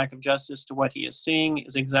how their lack of justice to what he is seeing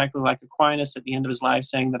is exactly like Aquinas at the end of his life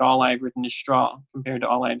saying that all I have written is straw compared to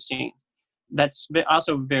all I have seen. That's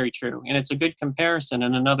also very true, and it's a good comparison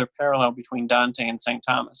and another parallel between Dante and St.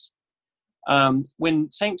 Thomas.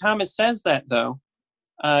 When St. Thomas says that, though,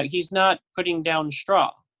 he's not putting down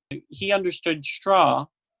straw. He understood straw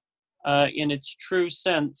in its true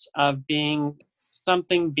sense of being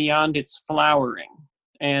something beyond its flowering.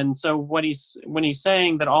 And so when he's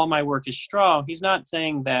saying that all my work is straw, he's not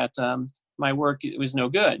saying that my work was no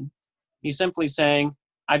good. He's simply saying,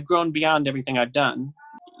 I've grown beyond everything I've done.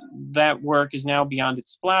 That work is now beyond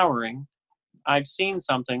its flowering. I've seen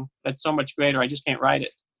something that's so much greater, I just can't write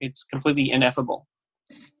it. It's completely ineffable.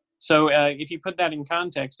 So if you put that in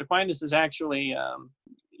context, Aquinas is actually,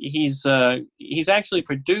 he's actually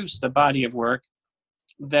produced a body of work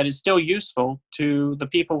that is still useful to the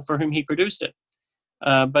people for whom he produced it.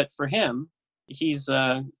 But for him, he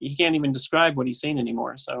can't even describe what he's seen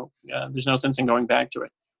anymore. So there's no sense in going back to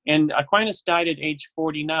it. And Aquinas died at age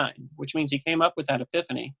 49, which means he came up with that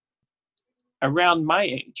epiphany around my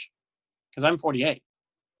age, because I'm 48,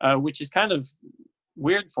 which is kind of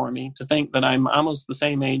weird for me to think that I'm almost the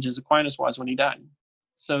same age as Aquinas was when he died.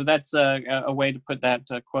 So that's a way to put that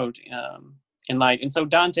quote in light. And so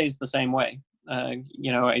Dante's the same way. I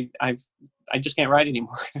just can't write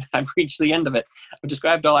anymore. I've reached the end of it. I've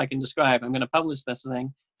described all I can describe. I'm going to publish this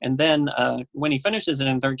thing. And then when he finishes it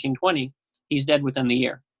in 1320, he's dead within the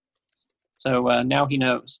year. So now he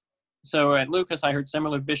knows. So at Lucas, I heard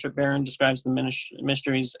similar. Bishop Barron describes the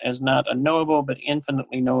mysteries as not unknowable, but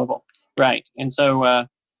infinitely knowable. Right. And so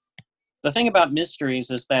the thing about mysteries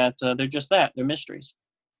is that they're just that. They're mysteries.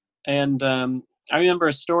 And I remember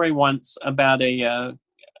a story once about a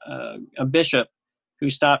bishop who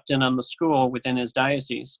stopped in on the school within his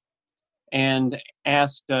diocese and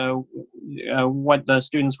asked what the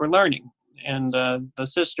students were learning. And the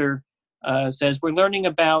sister says, we're learning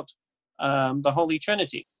about the Holy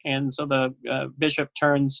Trinity. And so the bishop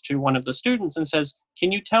turns to one of the students and says,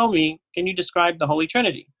 can you describe the Holy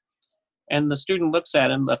Trinity? And the student looks at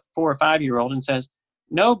him, the 4 or 5-year-old, and says,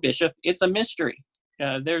 no, bishop, it's a mystery.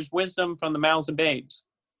 There's wisdom from the mouths of babes.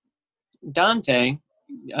 Dante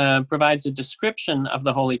provides a description of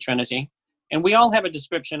the Holy Trinity, and we all have a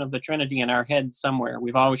description of the Trinity in our heads somewhere.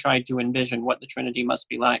 We've always tried to envision what the Trinity must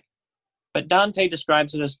be like. But Dante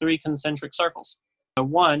describes it as 3 concentric circles,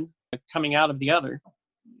 one coming out of the other,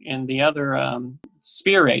 and the other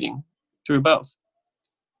spirating through both.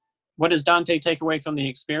 What does Dante take away from the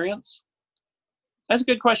experience? That's a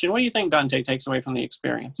good question. What do you think Dante takes away from the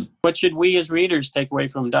experience? What should we as readers take away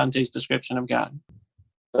from Dante's description of God?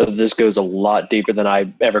 This goes a lot deeper than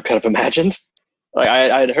I ever could have imagined. Like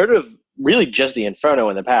I'd heard of really just the Inferno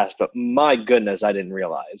in the past, but my goodness, I didn't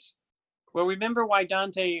realize. Well, remember why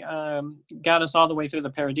Dante got us all the way through the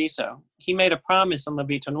Paradiso. He made a promise in La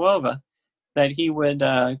Vita Nuova that he would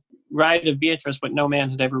write of Beatrice what no man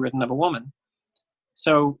had ever written of a woman.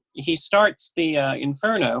 So he starts the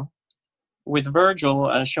Inferno with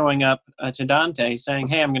Virgil showing up to Dante saying,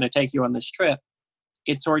 hey, I'm going to take you on this trip.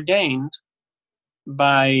 It's ordained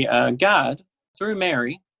by God through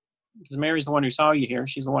Mary, because Mary's the one who saw you here.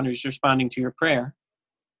 She's the one who's responding to your prayer,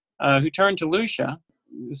 who turned to Lucia,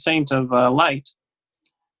 saint of light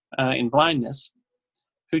in blindness,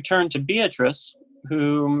 who turned to Beatrice,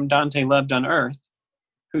 whom Dante loved on earth,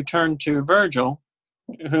 who turned to Virgil,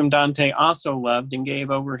 whom Dante also loved and gave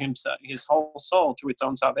over himself, his whole soul to its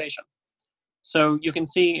own salvation. So you can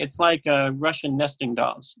see it's like Russian nesting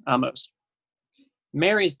dolls, almost.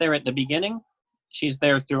 Mary's there at the beginning. She's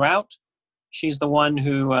there throughout. She's the one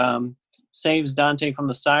who saves Dante from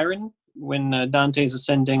the siren when Dante's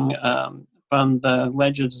ascending from the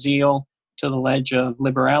ledge of zeal to the ledge of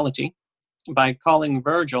liberality by calling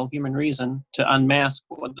Virgil, human reason, to unmask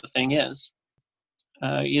what the thing is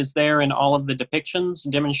there in all of the depictions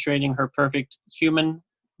demonstrating her perfect human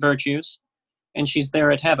virtues, and she's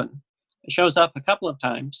there at heaven. It shows up a couple of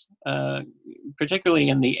times, particularly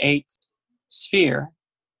in the 8th sphere,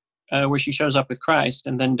 where she shows up with Christ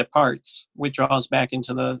and then departs, withdraws back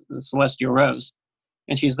into the celestial rose.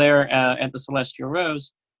 And she's there at the celestial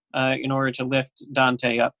rose in order to lift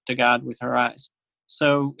Dante up to God with her eyes.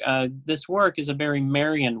 So this work is a very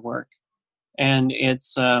Marian work, and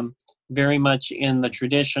it's very much in the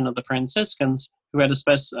tradition of the Franciscans who had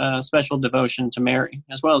a special devotion to Mary,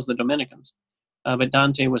 as well as the Dominicans. But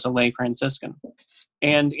Dante was a lay Franciscan.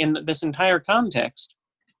 And in this entire context,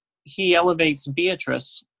 he elevates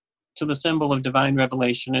Beatrice to the symbol of divine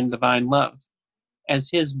revelation and divine love as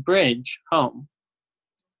his bridge home.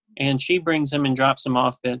 And she brings him and drops him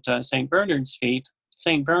off at St. Bernard's feet.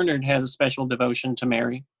 St. Bernard has a special devotion to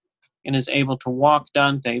Mary and is able to walk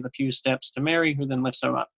Dante the few steps to Mary, who then lifts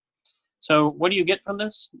him up. So what do you get from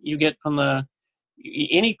this? You get from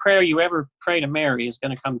any prayer you ever pray to Mary is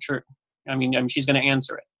going to come true. I mean, she's going to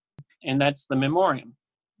answer it. And that's the memoriam,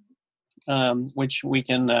 which we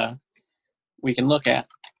can look at.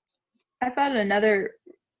 I thought another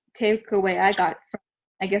takeaway I got from,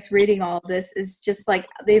 I guess, reading all of this is just like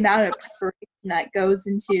the amount of preparation that goes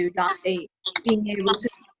into Dante being able to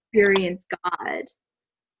experience God.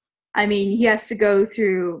 I mean, he has to go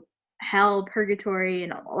through hell, purgatory,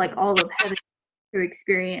 and like all of heaven to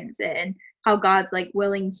experience it, and how God's like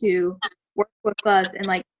willing to work with us and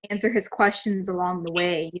like answer his questions along the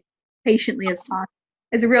way patiently as possible.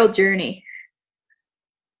 It's a real journey.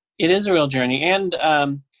 It is a real journey, and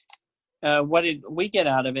what we get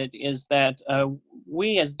out of it is that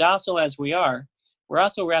we, as docile as we are, we're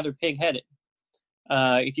also rather pig-headed.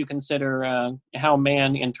 If you consider how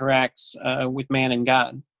man interacts with man and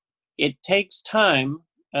God, it takes time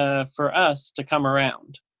for us to come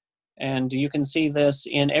around, and you can see this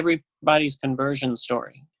in everybody's conversion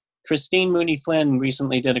story. Christine Mooney Flynn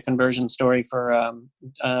recently did a conversion story for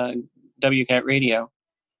WCAT Radio,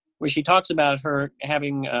 where she talks about her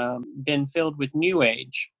having been filled with New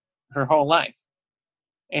Age her whole life.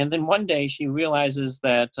 And then one day she realizes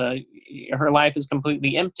that her life is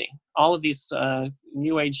completely empty. All of these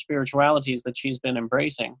New Age spiritualities that she's been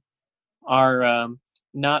embracing are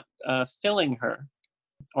not filling her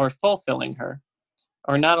or fulfilling her,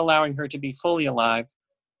 or not allowing her to be fully alive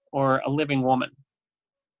or a living woman,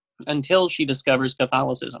 until she discovers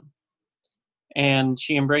Catholicism. And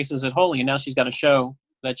she embraces it wholly, and now she's got a show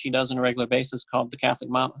that she does on a regular basis called The Catholic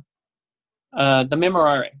Mama. The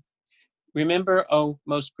Memorare. Remember, O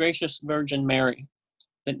most gracious Virgin Mary,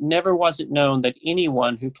 that never was it known that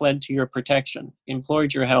anyone who fled to your protection,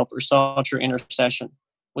 implored your help, or sought your intercession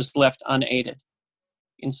was left unaided.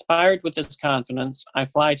 Inspired with this confidence, I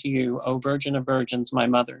fly to you, O Virgin of Virgins, my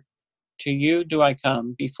mother. To you do I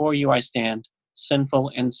come, before you I stand,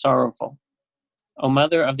 sinful and sorrowful. O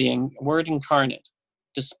Mother of the Word incarnate,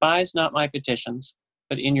 despise not my petitions,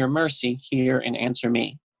 but in your mercy hear and answer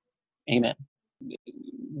me. Amen.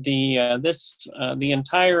 The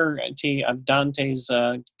entirety of Dante's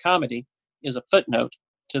comedy is a footnote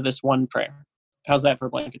to this one prayer. How's that for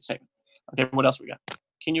a blanket statement? Okay, what else we got?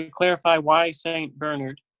 Can you clarify why St.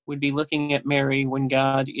 Bernard would be looking at Mary when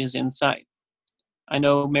God is in sight? I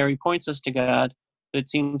know Mary points us to God, but it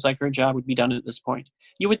seems like her job would be done at this point.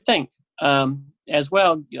 You would think. As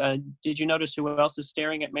well, did you notice who else is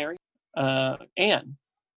staring at Mary? Anne,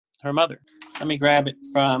 her mother. Let me grab it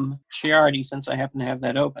from Chiardi, since I happen to have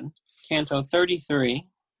that open. Canto 33.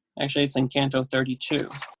 Actually, it's in Canto 32.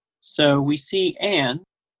 So we see Anne.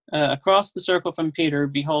 Across the circle from Peter,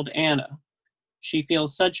 behold Anna. She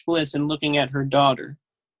feels such bliss in looking at her daughter.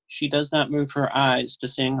 She does not move her eyes to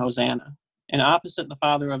sing Hosanna. And opposite the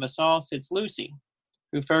father of us all sits Lucy,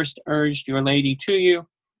 who first urged your lady to you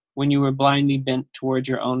when you were blindly bent toward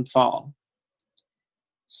your own fall.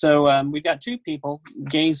 So we've got two people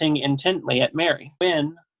gazing intently at Mary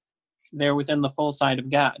when they're within the full sight of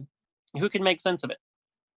God. Who can make sense of it?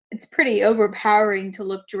 It's pretty overpowering to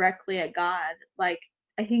look directly at God. Like,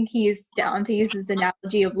 I think Dante uses the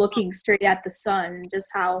analogy of looking straight at the sun, just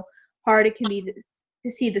how hard it can be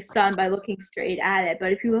to see the sun by looking straight at it.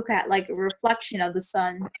 But if you look at like a reflection of the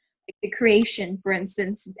sun, like the creation, for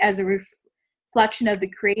instance, as a reflection of the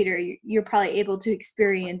creator, you're probably able to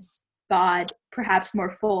experience God perhaps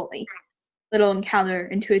more fully, little and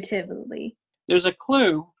counterintuitively. There's a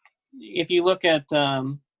clue if you look at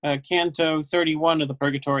Canto 31 of the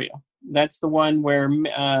Purgatorio. That's the one where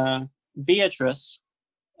Beatrice,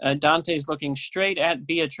 Dante's looking straight at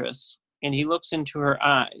Beatrice, and he looks into her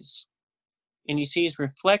eyes, and he sees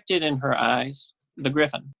reflected in her eyes the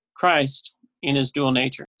griffin, Christ in his dual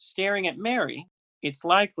nature. Staring at Mary, it's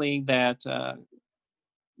likely that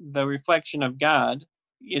the reflection of God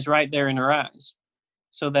is right there in her eyes,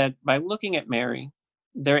 so that by looking at Mary,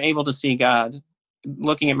 they're able to see God.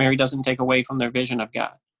 Looking at Mary doesn't take away from their vision of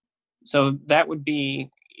God. So that would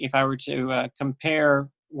be, if I were to compare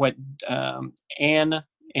what Anne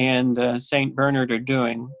and St. Bernard are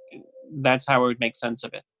doing, that's how I would make sense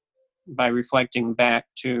of it, by reflecting back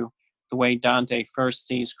to the way Dante first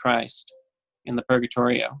sees Christ in the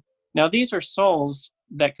Purgatorio. Now, these are souls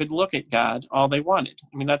that could look at God all they wanted.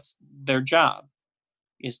 I mean, that's their job,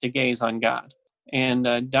 is to gaze on God.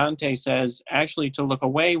 And Dante says, actually, to look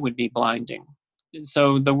away would be blinding. And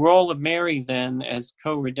so the role of Mary then as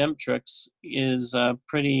co-redemptrix is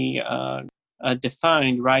pretty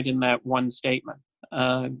defined right in that one statement.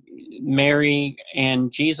 Mary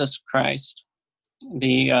and Jesus Christ,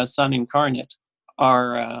 the Son incarnate,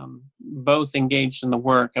 are both engaged in the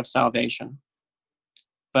work of salvation.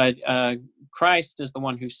 But Christ is the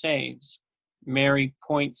one who saves. Mary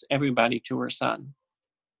points everybody to her Son.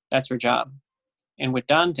 That's her job. And with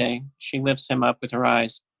Dante, she lifts him up with her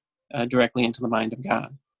eyes directly into the mind of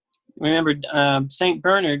God. Remember, St.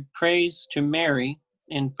 Bernard prays to Mary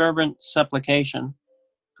in fervent supplication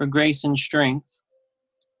for grace and strength,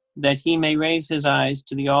 that he may raise his eyes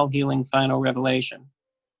to the all-healing final revelation.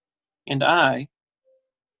 And I,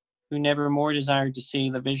 who never more desired to see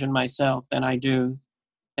the vision myself than I do,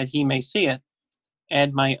 that he may see it,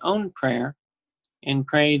 add my own prayer, and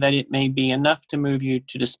pray that it may be enough to move you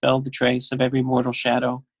to dispel the trace of every mortal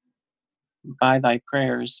shadow by thy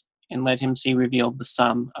prayers, and let him see revealed the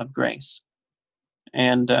sum of grace.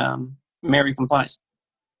 And Mary complies.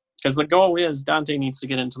 Because the goal is Dante needs to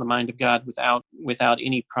get into the mind of God without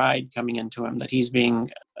any pride coming into him, that he's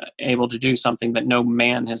being able to do something that no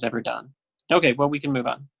man has ever done. Okay, well, we can move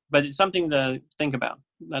on. But it's something to think about.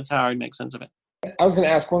 That's how I make sense of it. I was going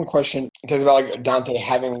to ask one question. It talks about like Dante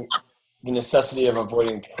having the necessity of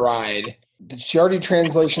avoiding pride. The Ciardi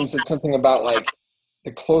translation said something about like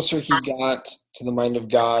the closer he got to the mind of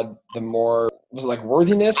God, the more, was it like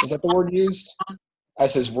worthiness? Is that the word used?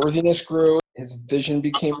 As his worthiness grew, his vision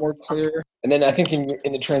became more clear. And then I think in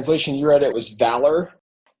the translation you read, it was valor.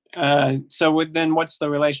 So then what's the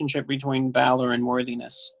relationship between valor and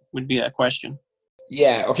worthiness would be that question.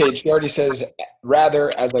 Yeah, okay, Ciardi says,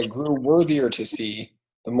 rather, as I grew worthier to see,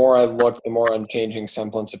 the more I looked, the more unchanging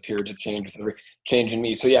semblance appeared to change with every change in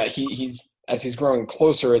me. So yeah, he's as he's growing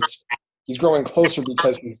closer, he's growing closer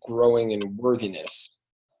because he's growing in worthiness.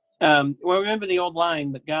 Well, remember the old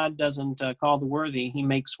line that God doesn't call the worthy, he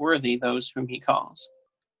makes worthy those whom he calls.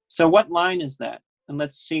 So what line is that? And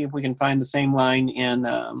let's see if we can find the same line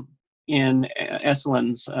in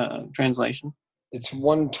Esselin's translation. It's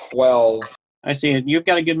 112. I see it. You've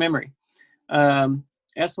got a good memory.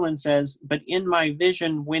 Esselin says, but in my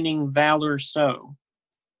vision winning valor so,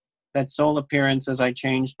 that sole appearance as I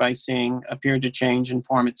changed by seeing appeared to change and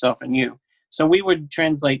form itself in you. So we would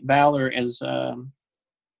translate valor as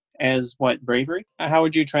what, bravery? How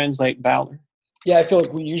would you translate valor? Yeah, I feel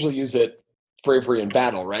like we usually use it bravery in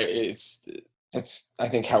battle, right? That's I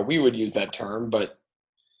think how we would use that term. But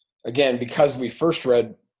again, because we first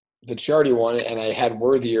read the Ciardi one and I had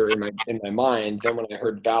worthier in my mind, then when I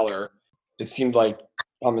heard valor, it seemed like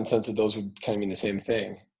common sense that those would kind of mean the same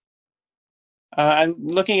thing. I'm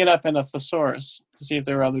looking it up in a thesaurus to see if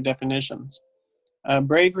there are other definitions.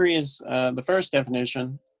 Bravery is the first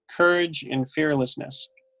definition. Courage and fearlessness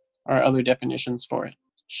are other definitions for it.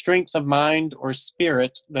 Strength of mind or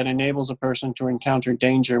spirit that enables a person to encounter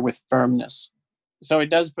danger with firmness. So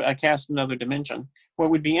it does cast another dimension.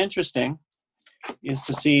 What would be interesting is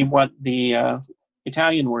to see what the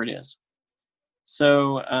Italian word is.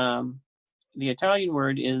 So the Italian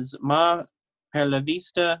word is ma per la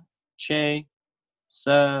vista che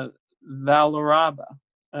sa valorava.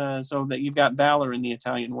 So that you've got valor in the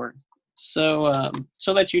Italian word. So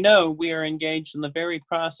so that you know, we are engaged in the very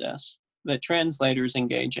process that translators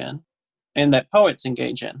engage in and that poets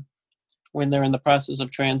engage in when they're in the process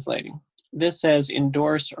of translating. This says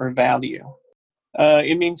endorse or value.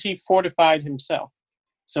 It means he fortified himself.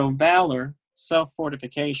 So valor,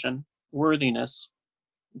 self-fortification, worthiness,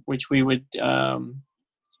 which we would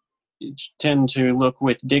tend to look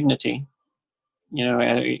with dignity,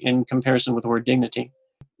 in comparison with the word dignity.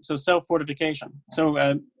 So self-fortification.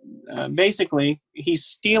 So basically, he's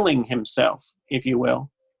steeling himself, if you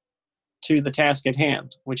will, to the task at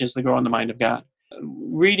hand, which is to go on the mind of God.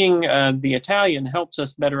 Reading the Italian helps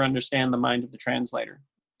us better understand the mind of the translator.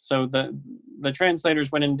 So the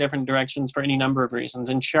translators went in different directions for any number of reasons,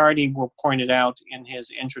 and Ciardi will point it out in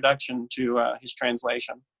his introduction to his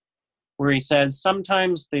translation, where he says,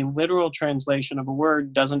 sometimes the literal translation of a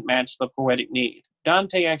word doesn't match the poetic need.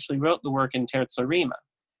 Dante actually wrote the work in terza rima.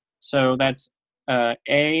 So that's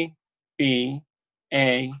A, B,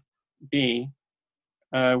 A, B,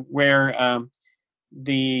 where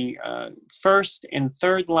the first and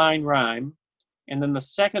third line rhyme, and then the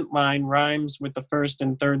second line rhymes with the first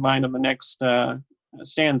and third line of the next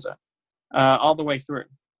stanza, all the way through.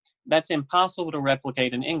 That's impossible to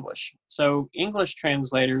replicate in English. So English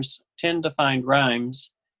translators tend to find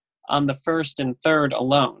rhymes on the first and third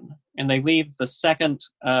alone, and they leave the second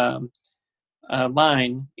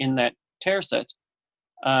line in that tercet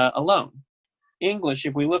alone. English,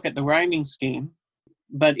 if we look at the rhyming scheme,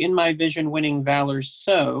 but in my vision winning valor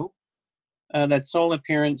so, that sole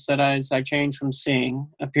appearance that as I changed from seeing,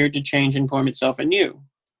 appeared to change and form itself anew.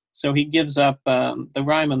 So he gives up the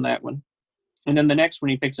rhyme on that one. And then the next one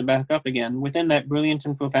he picks it back up again. Within that brilliant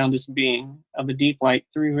and profoundest being of the deep light,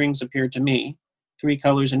 3 rings appeared to me, 3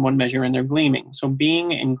 colors in one measure, and they're gleaming. So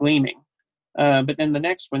being and gleaming. But then the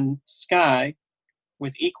next one, sky,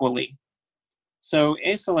 with equally. So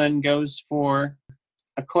Aislinn goes for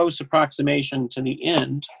a close approximation to the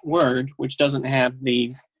end word, which doesn't have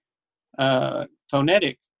the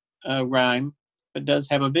phonetic rhyme, but does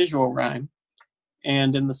have a visual rhyme.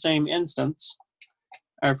 And in the same instance,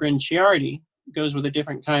 our friend Ciardi goes with a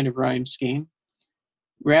different kind of rhyme scheme.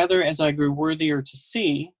 Rather, as I grew worthier to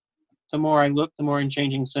see, the more I looked, the more in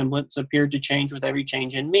changing semblance appeared to change with every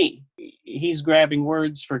change in me. He's grabbing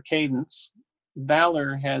words for cadence.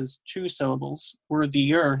 Valor has 2 syllables,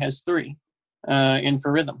 worthier has 3, and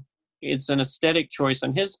for rhythm. It's an aesthetic choice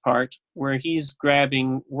on his part, where he's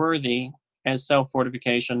grabbing worthy as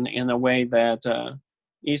self-fortification in a way that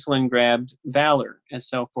Aislinn grabbed valor as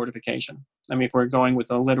self-fortification. I mean, if we're going with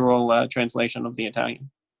the literal translation of the Italian.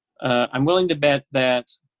 I'm willing to bet that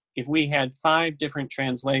if we had 5 different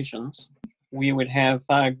translations, we would have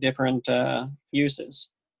 5 different uses.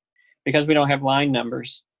 Because we don't have line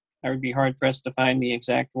numbers, I would be hard-pressed to find the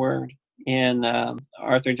exact word in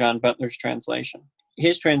Arthur John Butler's translation.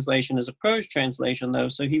 His translation is a prose translation, though,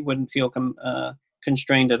 so he wouldn't feel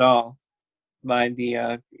constrained at all by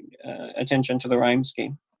the attention to the rhyme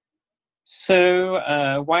scheme.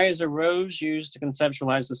 So why is a rose used to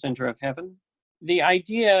conceptualize the center of heaven? The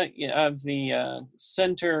idea of the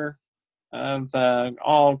center of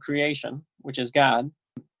all creation, which is God,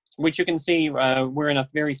 which you can see we're in a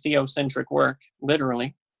very theocentric work,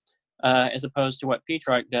 literally, as opposed to what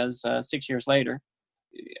Petrarch does 6 years later,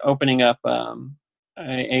 opening up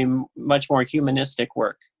a much more humanistic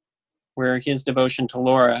work, where his devotion to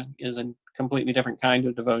Laura is a completely different kind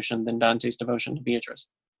of devotion than Dante's devotion to Beatrice.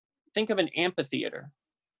 Think of an amphitheater.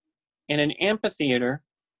 In an amphitheater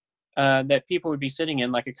that people would be sitting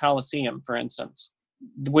in, like a Colosseum, for instance,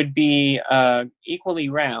 would be equally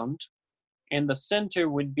round, and the center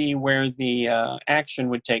would be where the action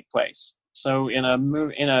would take place. So in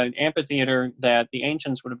an amphitheater that the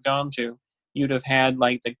ancients would have gone to, you'd have had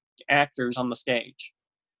like the actors on the stage,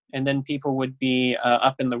 and then people would be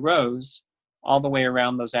up in the rows all the way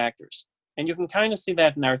around those actors. And you can kind of see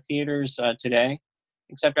that in our theaters today,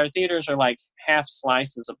 except our theaters are like half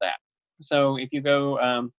slices of that. So if you go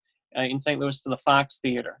in St. Louis to the Fox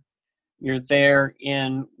Theater, you're there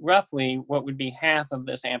in roughly what would be half of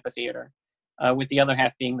this amphitheater, with the other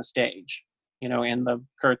half being the stage, and the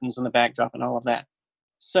curtains and the backdrop and all of that.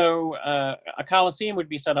 So a Colosseum would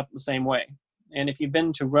be set up the same way. And if you've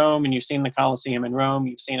been to Rome and you've seen the Colosseum in Rome,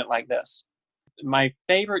 you've seen it like this. My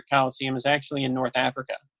favorite Colosseum is actually in North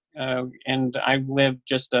Africa, and I live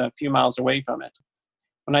just a few miles away from it.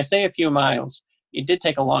 When I say a few miles, it did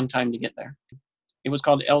take a long time to get there. It was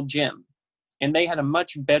called El Jim, and they had a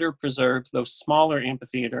much better preserved, though smaller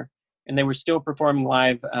amphitheater, and they were still performing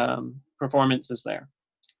live performances there.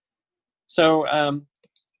 So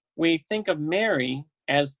we think of Mary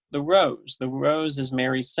as the rose. The rose is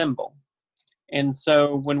Mary's symbol. And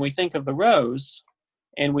so when we think of the rose,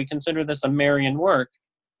 and we consider this a Marian work,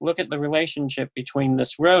 look at the relationship between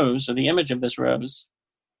this rose, or the image of this rose,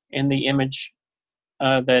 and the image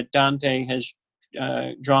that Dante has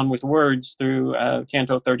drawn with words through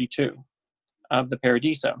Canto 32 of the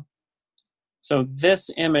Paradiso. So this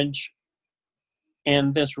image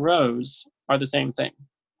and this rose are the same thing.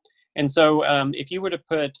 And so if you were to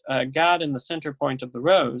put God in the center point of the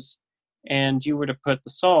rose, and you were to put the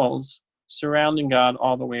souls surrounding God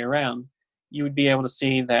all the way around, you would be able to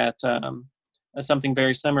see that something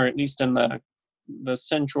very similar, at least in the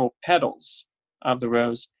central petals of the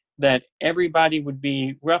rose, that everybody would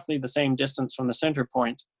be roughly the same distance from the center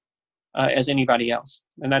point as anybody else,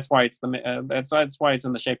 and that's why it's that's why it's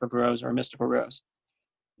in the shape of a rose or a mystical rose.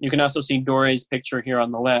 You can also see Dore's picture here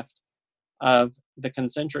on the left of the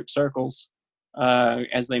concentric circles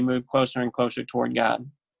as they move closer and closer toward God.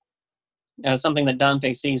 Something that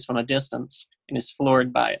Dante sees from a distance and is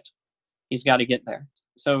floored by it. He's got to get there.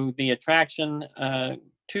 So the attraction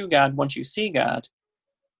to God, once you see God,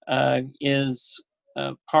 is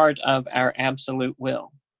part of our absolute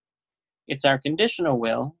will. It's our conditional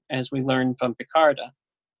will, as we learned from Picarda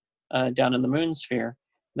down in the moon sphere,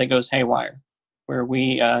 that goes haywire, where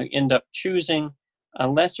we end up choosing a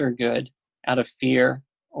lesser good out of fear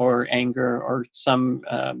or anger or some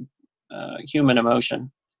human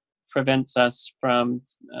emotion prevents us from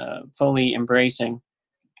fully embracing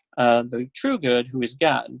the true good, who is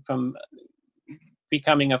God, from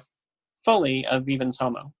becoming fully a vivens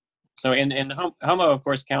homo. So in homo, of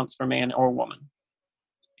course, counts for man or woman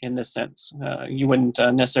in this sense. You wouldn't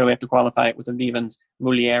necessarily have to qualify it with a vivens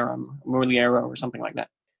muliero or something like that.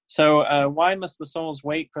 So why must the souls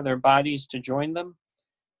wait for their bodies to join them?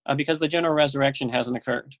 Because the general resurrection hasn't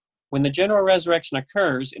occurred. When the general resurrection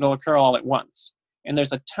occurs, it'll occur all at once. And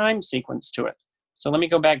there's a time sequence to it. So let me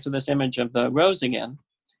go back to this image of the rose again.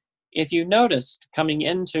 If you noticed coming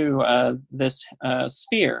into this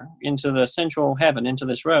sphere, into the central heaven, into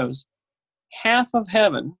this rose, half of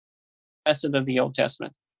heaven, blessed of the Old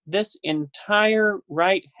Testament, this entire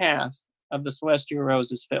right half of the celestial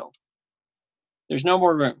rose is filled. There's no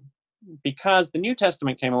more room. Because the New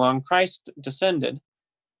Testament came along, Christ descended,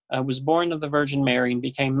 was born of the Virgin Mary, and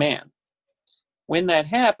became man. When that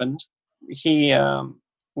happened, he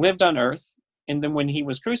lived on earth, and then when he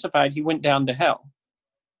was crucified, he went down to hell.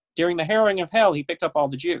 During the harrowing of hell, he picked up all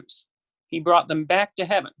the Jews. He brought them back to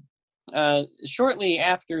heaven. Shortly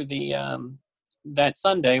after that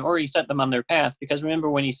Sunday, or he set them on their path, because remember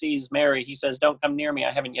when he sees Mary, he says, "Don't come near me,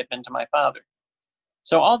 I haven't yet been to my Father."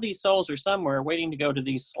 So all these souls are somewhere waiting to go to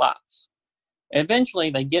these slots. Eventually,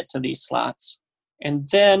 they get to these slots, and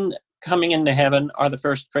then coming into heaven are the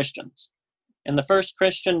first Christians. And the first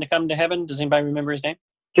Christian to come to heaven, does anybody remember his name?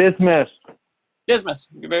 Dismiss. Dismas.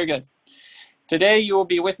 Very good. Today you will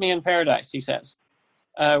be with me in paradise, he says.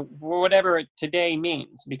 Whatever today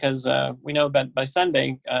means, because we know that by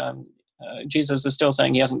Sunday, Jesus is still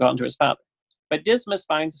saying he hasn't gone to his Father. But Dismas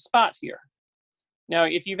finds a spot here. Now,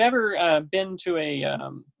 if you've ever been to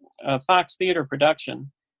a Fox Theater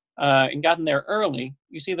production and gotten there early,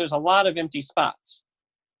 you see there's a lot of empty spots.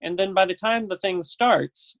 And then by the time the thing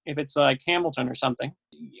starts, if it's like Hamilton or something,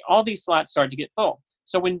 all these slots start to get full.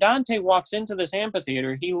 So when Dante walks into this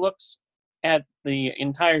amphitheater, he looks at the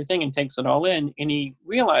entire thing and takes it all in, and he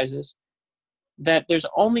realizes that there's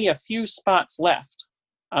only a few spots left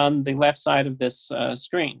on the left side of this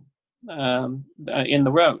screen in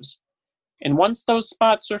the rows. And once those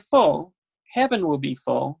spots are full, heaven will be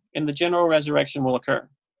full, and the general resurrection will occur.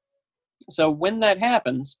 So when that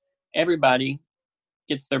happens, everybody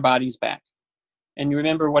gets their bodies back. And you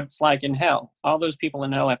remember what it's like in hell. All those people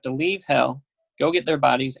in hell have to leave hell, go get their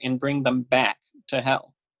bodies, and bring them back to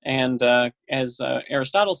hell. And as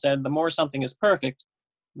Aristotle said, the more something is perfect,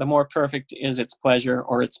 the more perfect is its pleasure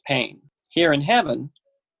or its pain. Here in heaven,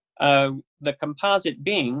 the composite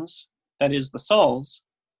beings, that is the souls,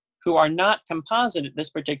 who are not composite at this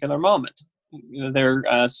particular moment.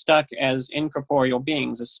 They're stuck as incorporeal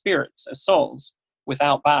beings, as spirits, as souls,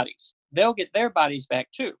 without bodies. They'll get their bodies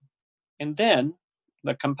back too. And then,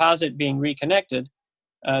 the composite being reconnected,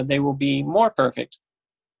 they will be more perfect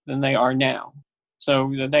than they are now.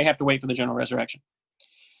 So they have to wait for the general resurrection.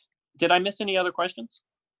 Did I miss any other questions?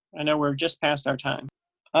 I know we're just past our time.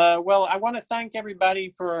 Well, I want to thank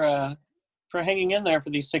everybody for hanging in there for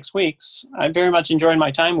these 6 weeks. I very much enjoyed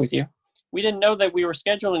my time with you. We didn't know that we were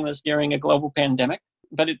scheduling this during a global pandemic,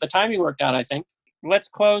 but the timing worked out, I think. Let's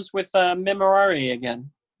close with Memorare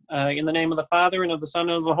again. In the name of the Father, and of the Son,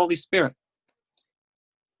 and of the Holy Spirit.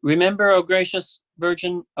 Remember, O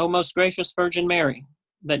most gracious Virgin Mary,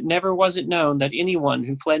 that never was it known that anyone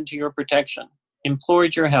who fled to your protection,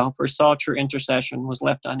 implored your help, or sought your intercession was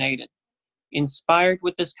left unaided. Inspired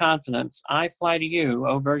with this confidence, I fly to you,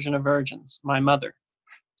 O Virgin of Virgins, my Mother.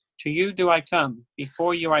 To you do I come,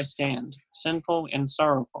 before you I stand, sinful and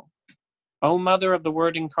sorrowful. O Mother of the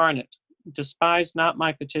Word incarnate, despise not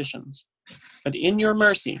my petitions, but in your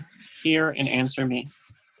mercy, hear and answer me,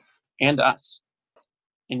 and us.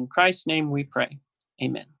 In Christ's name we pray.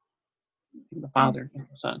 Amen. In the Father, and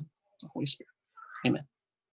the Son, and the Holy Spirit. Amen.